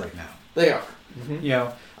cars right now. They are.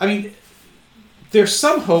 Mm-hmm. There's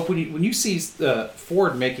some hope when you see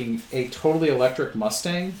Ford making a totally electric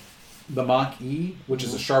Mustang, the Mach-E, which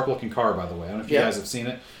is a sharp-looking car, by the way. I don't know if you guys have seen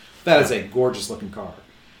it. That is a gorgeous-looking car.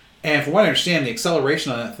 And from what I understand, the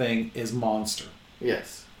acceleration on that thing is monster.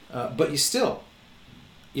 Yes. But you still,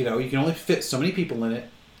 you can only fit so many people in it,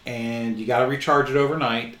 and you got to recharge it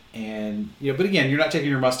overnight. And but again, you're not taking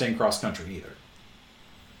your Mustang cross-country either.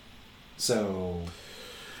 So...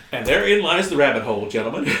 And therein lies the rabbit hole,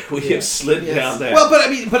 gentlemen. We have slid down that. Well, but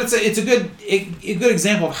it's a good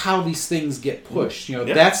example of how these things get pushed.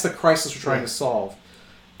 That's the crisis we're trying to solve.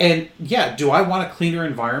 And do I want a cleaner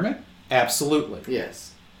environment? Absolutely.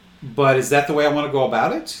 Yes. But is that the way I want to go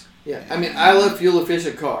about it? Yeah. I love fuel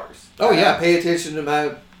efficient cars. Oh yeah. I pay attention to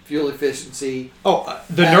my fuel efficiency.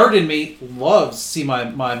 The nerd in me loves to see my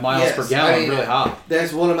miles Yes, per gallon I mean, really high.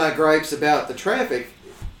 That's one of my gripes about the traffic.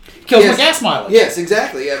 Kills Yes. my gas mileage. Yes,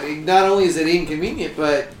 exactly. I mean, not only is it inconvenient,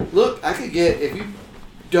 but look, I could get, if you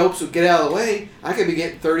dopes would get out of the way, I could be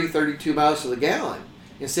getting 30, 32 miles to the gallon.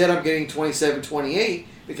 Instead, I'm getting 27, 28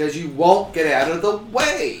 because you won't get out of the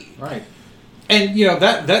way. Right. And,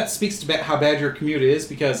 that speaks to how bad your commute is,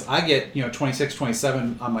 because I get, 26,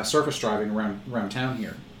 27 on my surface driving around town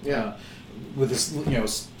here. Yeah. With this,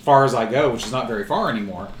 as far as I go, which is not very far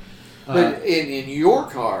anymore. But in your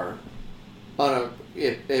car,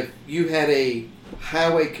 if you had a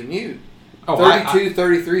highway commute, 32,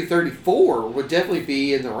 33, 34 would definitely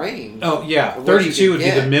be in the range. Oh, yeah. of what you 32 could would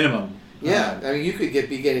get. be the minimum. Yeah, I mean, you could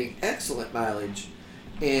be getting excellent mileage.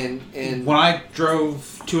 And when I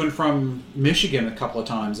drove to and from Michigan a couple of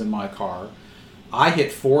times in my car, I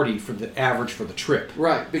hit 40 for the average for the trip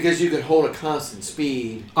right, because you could hold a constant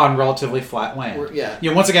speed. on relatively flat land. Yeah.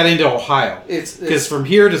 Once I got into Ohio, It's because from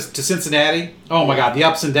here to Cincinnati, oh my God, the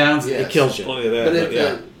ups and downs, Yes. it kills you. Plenty of that. but But if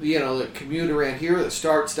the commute around here, the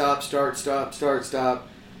start stop,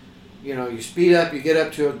 you speed up, you get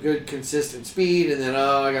up to a good consistent speed, and then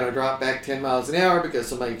I got to drop back 10 miles an hour because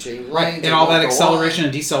somebody changed lanes. Right, and all that acceleration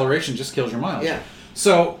and deceleration just kills your mileage. Yeah.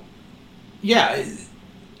 So,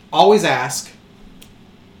 always ask,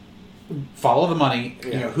 follow the money,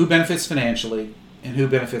 Yeah. who benefits financially and who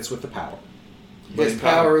benefits with the power. Because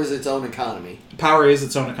power is its own economy. Power is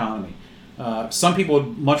its own economy. Some people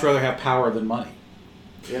would much rather have power than money.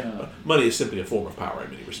 Yeah. money is simply a form of power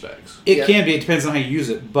in many respects. It Yeah. can be, it depends on how you use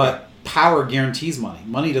it, but power guarantees money.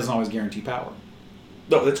 Money doesn't always guarantee power.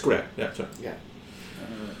 No, that's correct. Yeah, sorry. Yeah.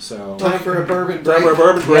 So Time for a bourbon break. Time for a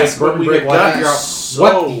bourbon break. yes, bourbon We break. have Well, I got figure out so-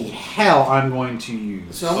 what the hell I'm going to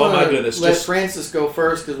use. So I'm Oh, my going goodness, to let just- Francis go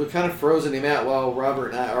first because we kind of frozen him out while Robert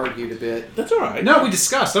and I argued a bit. That's all right. No, we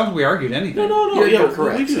discussed. I don't think we argued anything. No. You're Yeah,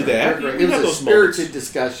 correct. we do sir. that. You're correct. We It have was a those spirited moments.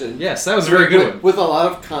 discussion. Yes, that was a very good one. With a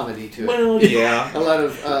lot of comedy to it. Well, yeah. A lot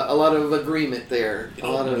of agreement there. A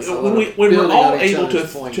lot of when we're building all on each able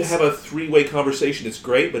other's points. to have a three-way conversation, it's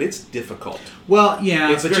great, but it's difficult. Well, yeah,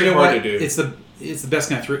 It's but very you know hard what? to do. It's the best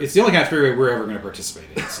kind of three. It's the only kind of three-way we're ever going to participate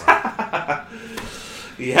in. So.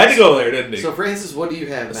 He had to go there, didn't he? So, Francis, what do you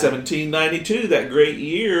have? Matt? 1792, that great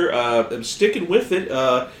year. I'm sticking with it.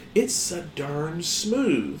 It's a darn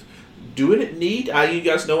smooth. Doing it neat. You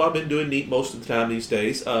guys know I've been doing neat most of the time these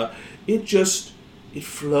days. It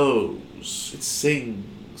flows. It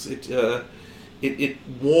sings. It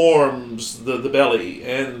warms the belly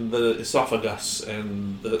and the esophagus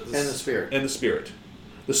and the spirit. and the spirit.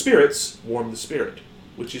 The spirits warm the spirit,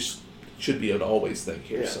 which should be an always thing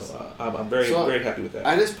here. Yes. So I'm very very happy with that.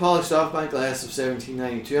 I just polished off my glass of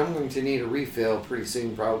 1792. I'm going to need a refill pretty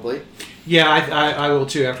soon, probably. Yeah, I will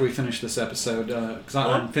too after we finish this episode because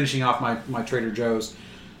I'm finishing off my Trader Joe's.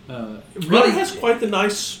 Really Really has quite the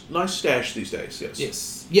nice stash these days. Yes.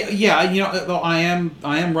 Yes. Yeah. Though I am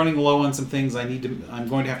running low on some things. I'm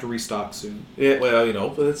going to have to restock soon. Yeah. Well,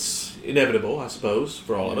 but it's inevitable, I suppose,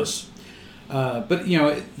 for all of us. But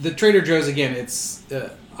the Trader Joe's again. It's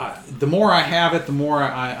the more I have it, the more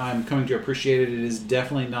I'm coming to appreciate it. It is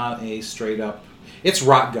definitely not a straight up. It's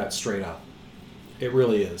rot gut straight up. It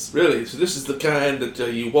really is. Really. So this is the kind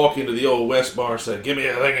that you walk into the old West bar and say, "Give me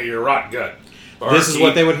a thing of your rot gut." This is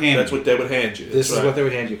what they would hand That's you. what they would hand you. This is what they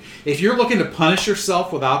would hand you. If you're looking to punish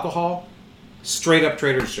yourself with alcohol, straight up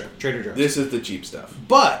Trader Joe's. This is the cheap stuff.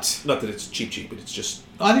 But Not that it's cheap, but it's just.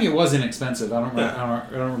 I think it was inexpensive. I don't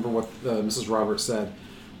remember what Mrs. Roberts said.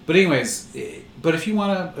 But anyways, but if you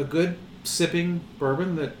want a good sipping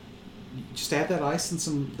bourbon that just add that ice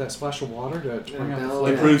and that splash of water to bring out the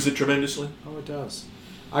flavor. Improves it tremendously. Oh, it does.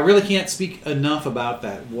 I really can't speak enough about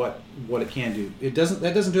that. What it can do.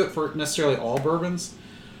 That doesn't do it for necessarily all bourbons,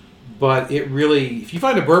 but it really. If you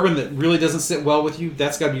find a bourbon that really doesn't sit well with you,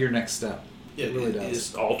 that's got to be your next step. It really does.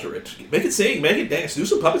 Just alter it. Make it sing. Make it dance. Do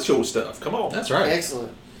some puppet show stuff. Come on. That's right.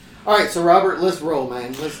 Excellent. All right, so Robert, let's roll,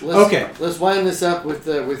 man. Let's Okay. Let's wind this up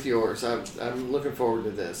with yours. I'm looking forward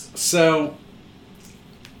to this. So,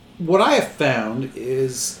 what I have found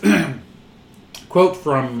is quote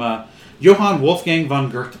from Johann Wolfgang von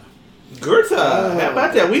Goethe. Goethe. Oh, How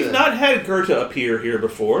about that? We've Goethe. not had Goethe appear here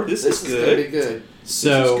before. This is gonna good. be good.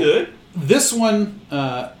 So This is good. This one,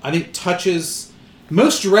 I think, touches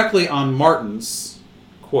most directly on Martin's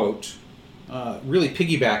quote. Really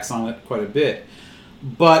piggybacks on it quite a bit.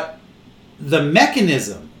 But the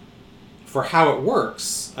mechanism for how it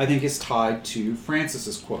works, I think, is tied to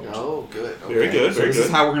Francis's quote. Oh, good. Okay. Very good. So Very this good.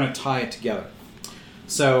 is how we're going to tie it together.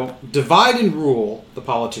 So, divide and rule, the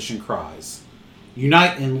politician cries.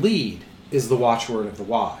 Unite and lead is the watchword of the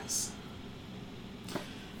wise.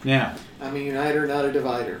 Now, I'm a uniter, not a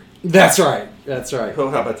divider. that's right. That's right. Oh,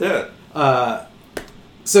 how about that?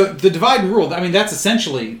 So the divide and rule. I mean, that's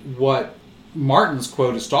essentially what Martin's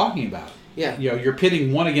quote is talking about. Yeah. You know, you're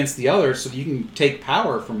pitting one against the other so that you can take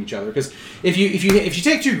power from each other. Because if you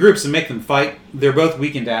take two groups and make them fight, they're both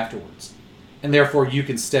weakened afterwards, and therefore you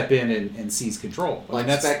can step in and seize control. I mean,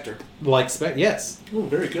 Like Spectre. Like Spectre. Yes. Oh,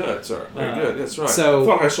 very good, sir. Very good. That's right. so- I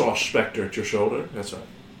thought I saw a specter at your shoulder. That's right.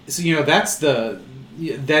 So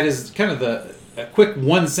that is kind of a quick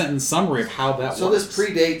one sentence summary of how that So works. this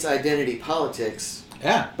predates identity politics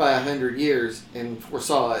Yeah. by 100 years and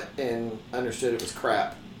foresaw it and understood it was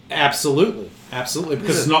crap. Absolutely.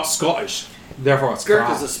 Because it's not Scottish. Therefore it's Skirk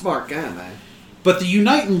crap. is a smart guy, man. But the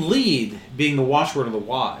unite and lead being the watchword of the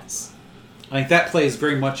wise, I think that plays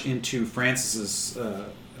very much into Francis's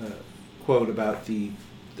quote about the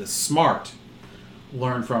smart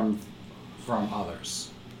learn from others.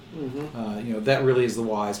 Mm-hmm. That really is the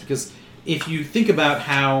wise, because if you think about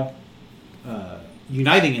how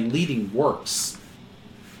uniting and leading works,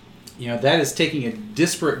 that is taking a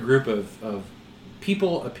disparate group of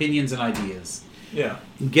people, opinions, and ideas, Yeah.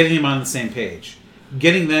 and getting them on the same page,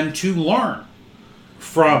 getting them to learn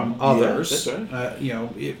from others. That's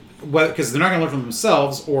right. Because they're not going to learn from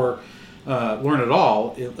themselves or learn at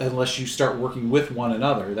all unless you start working with one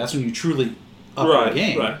another. That's when you truly up the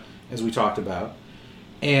game, right. as we talked about.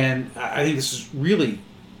 And I think this is really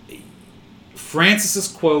Francis's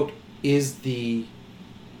quote is the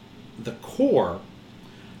core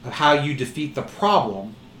of how you defeat the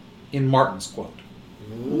problem in Martin's quote.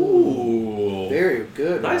 Ooh. Very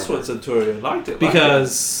good. Nice Robert. one, Centurion. Liked it.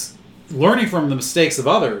 Because learning from the mistakes of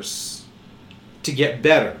others to get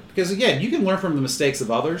better. Because again, you can learn from the mistakes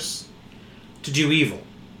of others to do evil.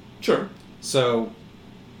 Sure. So,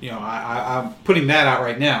 I'm putting that out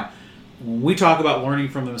right now. When we talk about learning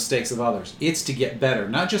from the mistakes of others, it's to get better,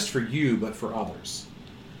 not just for you, but for others.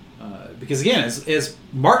 Because again, as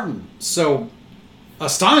Martin so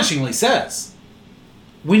astonishingly says,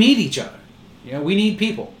 we need each other. We need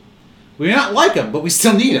people. We may not like them, but we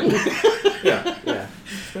still need them. Yeah. Yeah.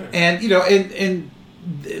 And and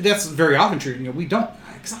that's very often true. We don't.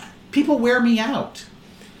 People wear me out,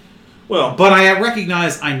 Well, but I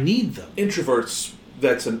recognize I need them. introverts.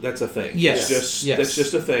 That's a thing. Yes. It's that's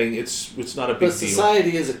just a thing. It's not a big But deal.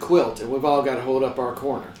 society is a quilt, and we've all got to hold up our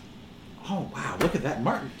corner. Oh wow! Look at that,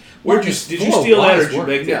 Martin. Did you steal that, or did you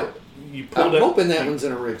make Yeah. that? You I'm pulled that. hoping that one's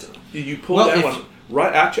an original. You pulled Well, that if- one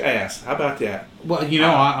right out your ass. How about that? Well,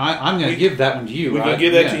 I'm going to give that one to you. We're gonna right?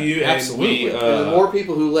 give that Yeah, to you, absolutely. and And the more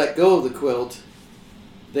people who let go of the quilt,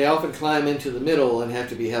 they often climb into the middle and have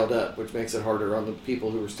to be held up, which makes it harder on the people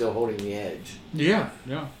who are still holding the edge. Yeah.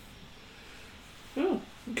 Oh,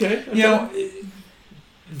 okay.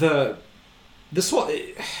 This whole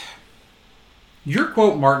your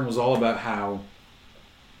quote, Martin, was all about how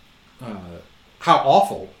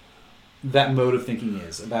awful that mode of thinking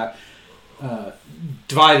is about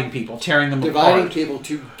dividing people, tearing them Dividing apart. people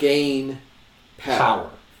to gain power.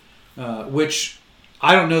 Which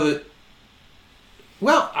I don't know that.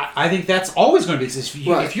 Well, I think that's always going to be.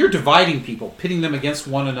 If you're dividing people, pitting them against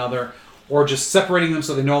one another, or just separating them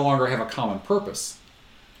so they no longer have a common purpose,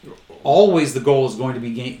 always the goal is going to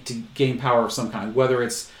be to gain power of some kind, whether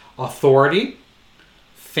it's authority,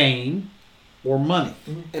 fame, or money.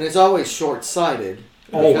 And it's always short-sighted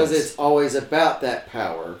Always. because it's always about that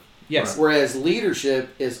power. Yes. Whereas leadership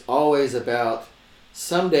is always about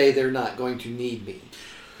someday they're not going to need me.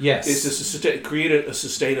 Yes. It's to create a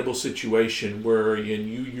sustainable situation where you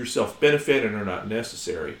yourself benefit and are not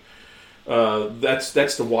necessary. That's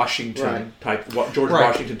the Washington type, George Right.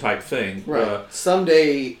 Washington type thing. Right.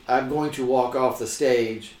 Someday I'm going to walk off the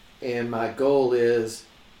stage, and my goal is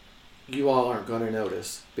you all aren't going to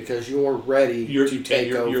notice because you're ready to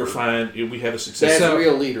take over. You're fine. We have a success. That's So-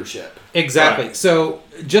 real leadership. Exactly. Right. So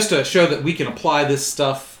just to show that we can apply this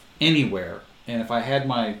stuff anywhere, and if I had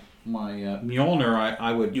my Mjolnir,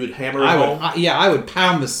 I would. You would hammer it home? I would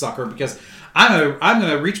pound this sucker because I'm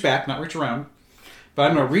gonna reach back, not reach around, but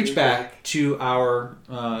I'm gonna reach back to our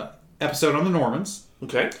episode on the Normans.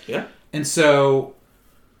 Okay. Yeah. And so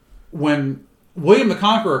when William the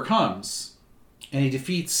Conqueror comes and he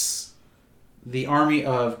defeats the army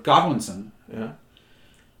of Godwinson, Yeah.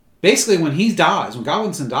 basically when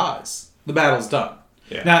Godwinson dies, the battle's done.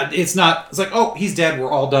 Yeah. Now, it's like, oh, he's dead,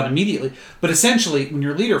 we're all done immediately. But essentially, when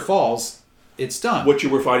your leader falls, it's done. What you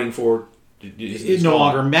were fighting for, It no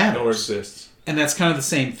longer matters. No longer exists. And that's kind of the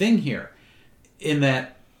same thing here, in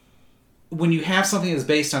that when you have something that's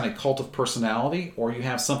based on a cult of personality, or you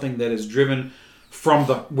have something that is driven from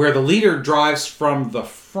where the leader drives from the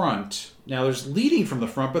front. Now, there's leading from the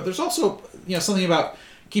front, but there's also something about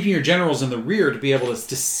keeping your generals in the rear to be able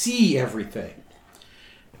to see everything.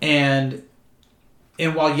 And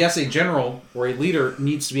while, yes, a general or a leader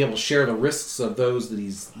needs to be able to share the risks of those that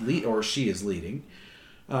he's or she is leading,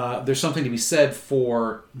 there's something to be said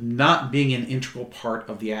for not being an integral part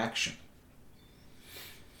of the action.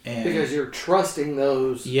 And because you're trusting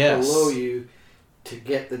those below you to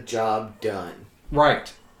get the job done.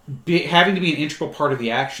 Right. Having to be an integral part of the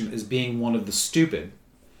action is being one of the stupid.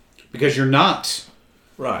 Because you're not.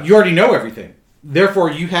 Right. You already know everything. Therefore,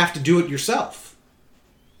 you have to do it yourself.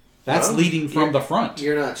 That's leading from the front.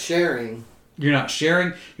 You're not sharing. You're not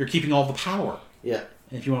sharing. You're keeping all the power. Yeah.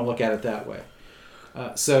 If you want to look at it that way.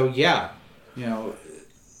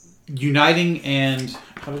 Uniting and...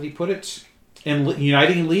 How did he put it? And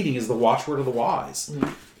uniting and leading is the watchword of the wise.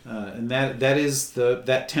 And that is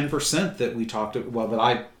that 10% that we talked about, that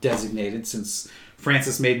I designated, since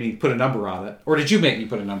Francis made me put a number on it. Or did you make me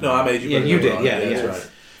put a number on it? No, I made you put a number on it. Yeah, that's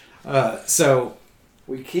right. So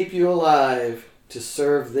we keep you alive to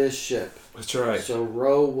serve this ship. That's right. So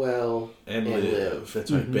row well and live.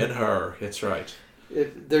 That's right. Ben-Hur. That's right.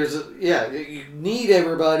 You need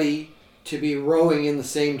everybody to be rowing in the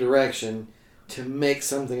same direction to make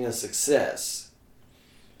something a success.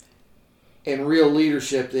 And real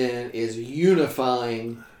leadership then is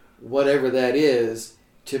unifying whatever that is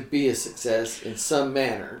to be a success in some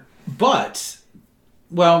manner. But,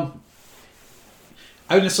 well,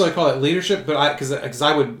 I wouldn't necessarily call it leadership, but because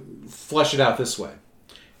I would flesh it out this way.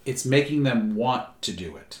 It's making them want to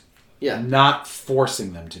do it. Yeah. Not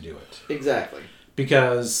forcing them to do it. Exactly.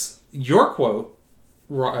 Because your quote,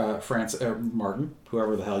 Martin,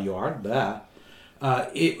 whoever the hell you are,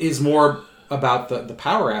 it is more about the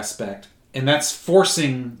power aspect, and that's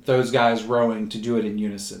forcing those guys rowing to do it in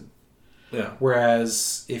unison. Yeah.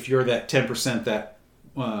 Whereas if you're that 10% that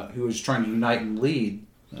who is trying to unite and lead,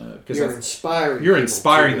 because you're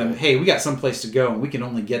inspiring them. Hey, we got someplace to go, and we can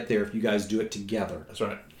only get there if you guys do it together. That's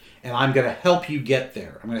right. And I'm going to help you get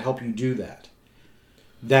there. I'm going to help you do that.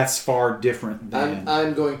 That's far different than...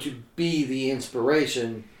 I'm going to be the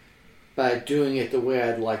inspiration by doing it the way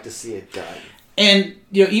I'd like to see it done. And,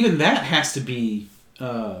 even that has to be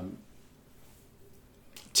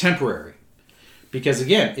temporary. Because,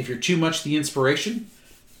 again, if you're too much the inspiration,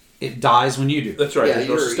 it dies when you do. That's right. Yeah, There's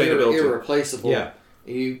no sustainability. You're irreplaceable. Yeah.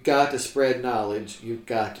 You've got to spread knowledge. You've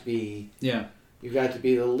got to be... Yeah. You've got to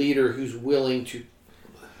be the leader who's willing to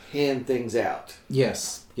hand things out.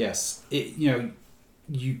 Yes.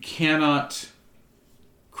 You cannot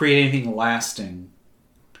create anything lasting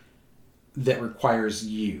that requires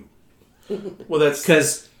you. Well, that's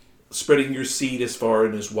because spreading your seed as far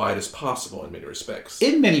and as wide as possible in many respects.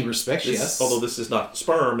 In many respects, yes. Although this is not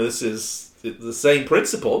sperm, this is the same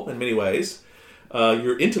principle in many ways.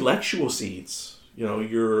 Your intellectual seeds,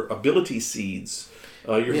 your ability seeds,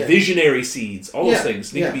 your visionary seeds, all those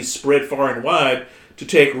things need to be spread far and wide to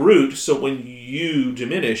take root, so when you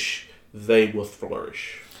diminish, they will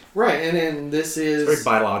flourish. Right, and then this is... It's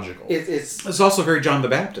very biological. It's also very John the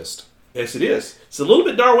Baptist. Yes, it is. It's a little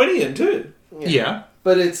bit Darwinian, too. Yeah.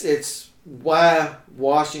 But it's why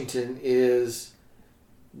Washington is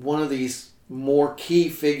one of these more key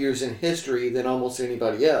figures in history than almost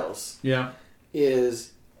anybody else. Yeah.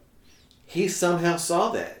 Is he somehow saw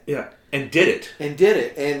that. Yeah, and did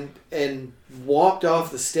it. And walked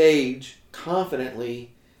off the stage confidently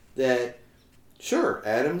that, sure,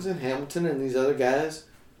 Adams and Hamilton and these other guys,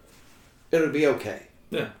 it'll be okay.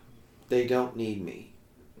 Yeah. They don't need me.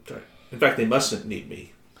 Right. In fact, they mustn't need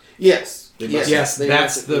me. Yes. Yes,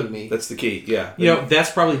 that's the key. Yeah.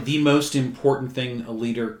 That's probably the most important thing a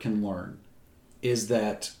leader can learn, is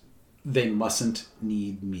that they mustn't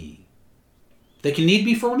need me. They can need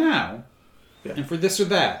me for now, and for this or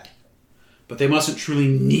that, but they mustn't truly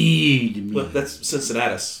need me. Well, that's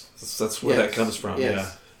Cincinnatus. That's where that comes from.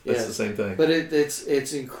 Yes. Yeah. That's the same thing. But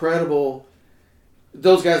it's incredible.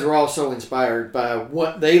 Those guys were also inspired by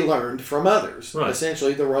what they learned from others. Right.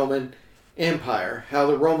 Essentially, the Roman Empire, how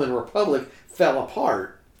the Roman Republic fell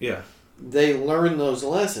apart. Yeah. They learned those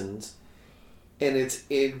lessons, and it's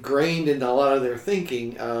ingrained into a lot of their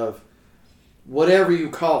thinking of whatever you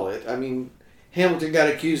call it. I mean, Hamilton got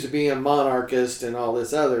accused of being a monarchist and all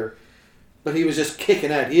this other, but he was just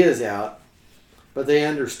kicking ideas out. But they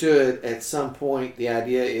understood at some point the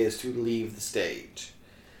idea is to leave the stage.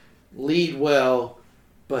 Lead well,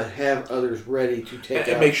 but have others ready to take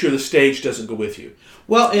and make sure the stage doesn't go with you.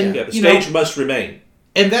 Well, and the stage must remain.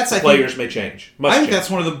 And that's players may change. I think that's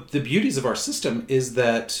one of the beauties of our system, is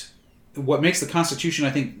that what makes the Constitution,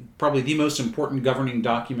 I think, probably the most important governing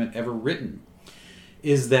document ever written,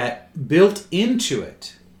 is that built into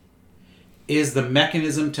it is the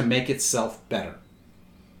mechanism to make itself better.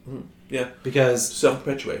 Yeah. Because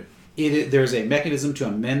Self-perpetuate. there's a mechanism to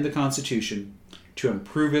amend the Constitution to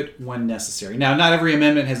improve it when necessary. Now, not every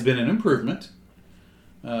amendment has been an improvement,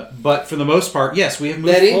 but for the most part, yes, we have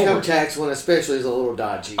moved That forward. income tax one especially is a little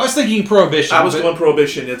dodgy. I was thinking prohibition. I was going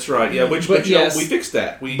prohibition. That's right. Yeah, but yes. we fixed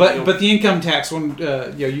that. But the income tax one,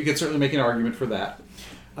 you could certainly make an argument for that.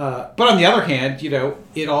 But on the other hand,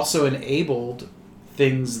 it also enabled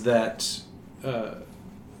things that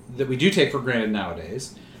we do take for granted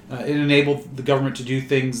nowadays. It enabled the government to do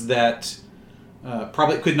things that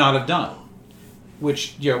probably could not have done,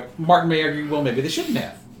 which Martin may argue, well, maybe they shouldn't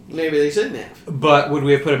have. Maybe they shouldn't have. But would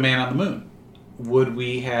we have put a man on the moon? Would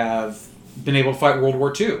we have been able to fight World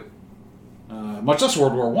War II? Much less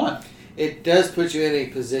World War I. It does put you in a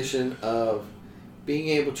position of being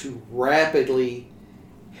able to rapidly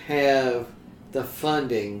have the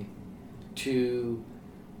funding to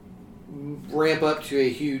ramp up to a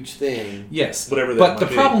huge thing. Yes. Whatever that but might the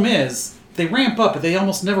be. problem is, they ramp up, but they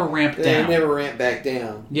almost never ramp They down. never ramp back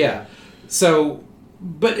down. Yeah. So,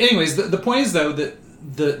 but anyways, the point is, though, that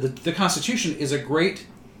the Constitution is a great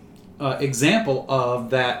example of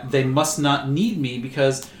that. They must not need me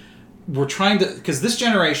because because this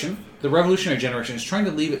generation, the revolutionary generation, is trying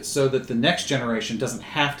to leave it so that the next generation doesn't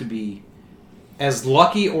have to be as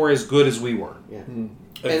lucky or as good as we were. Yeah. And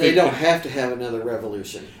they don't have to have another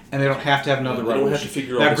revolution. And they don't have to have another They revolution. don't have to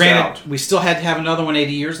figure all now, this granted, out. we still had to have another one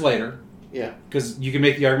 80 years later. Yeah. Because you can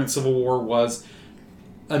make the argument Civil War was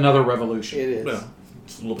another revolution. It is. Well,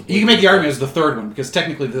 it's a little bit You can make the argument as the third one, because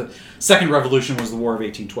technically the second revolution was the War of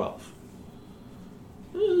 1812.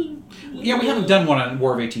 Yeah, we haven't done one on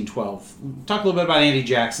War of 1812. Talk a little bit about Andy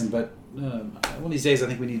Jackson, but one of these days I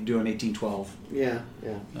think we need to do an 1812. Yeah.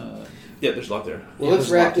 Yeah, there's a lot there. Well, let's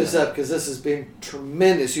wrap this up because this has been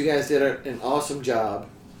tremendous. You guys did an awesome job.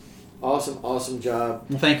 Awesome job.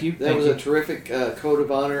 Well, thank you. That was a terrific code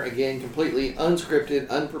of honor. Again, completely unscripted,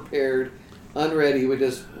 unprepared, unready. We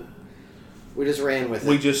just ran with it.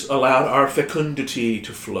 We just allowed our fecundity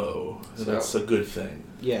to flow. And So- that's a good thing.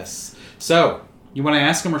 Yes. So, you want to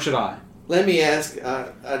ask him or should I? Let me ask.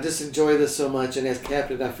 I just enjoy this so much, and as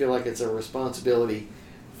captain, I feel like it's a responsibility.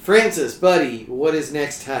 Francis, buddy, what is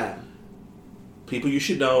next time? People you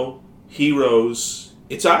should know, heroes.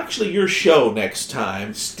 It's actually your show next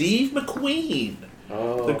time. Steve McQueen.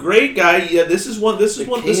 Oh, The great guy. Yeah, this is The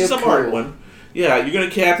king a of hard cool. one. Yeah, you're going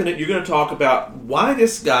to captain it. You're going to talk about why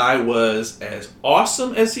this guy was as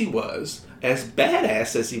awesome as he was, as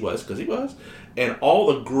badass as he was, because he was, and all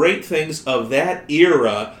the great things of that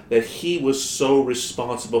era that he was so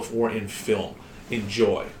responsible for in film.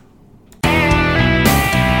 Enjoy.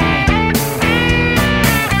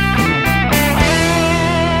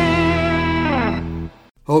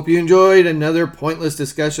 Hope you enjoyed another pointless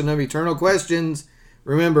discussion of eternal questions.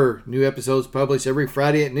 Remember, new episodes published every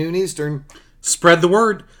Friday at noon Eastern. Spread the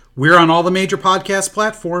word. We're on all the major podcast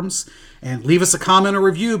platforms. And leave us a comment or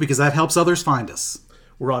review because that helps others find us.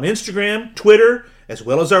 We're on Instagram, Twitter, as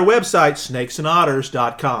well as our website,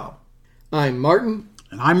 snakesandotters.com. I'm Martin.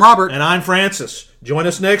 And I'm Robert. And I'm Francis. Join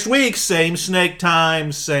us next week, same snake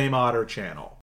time, same otter channel.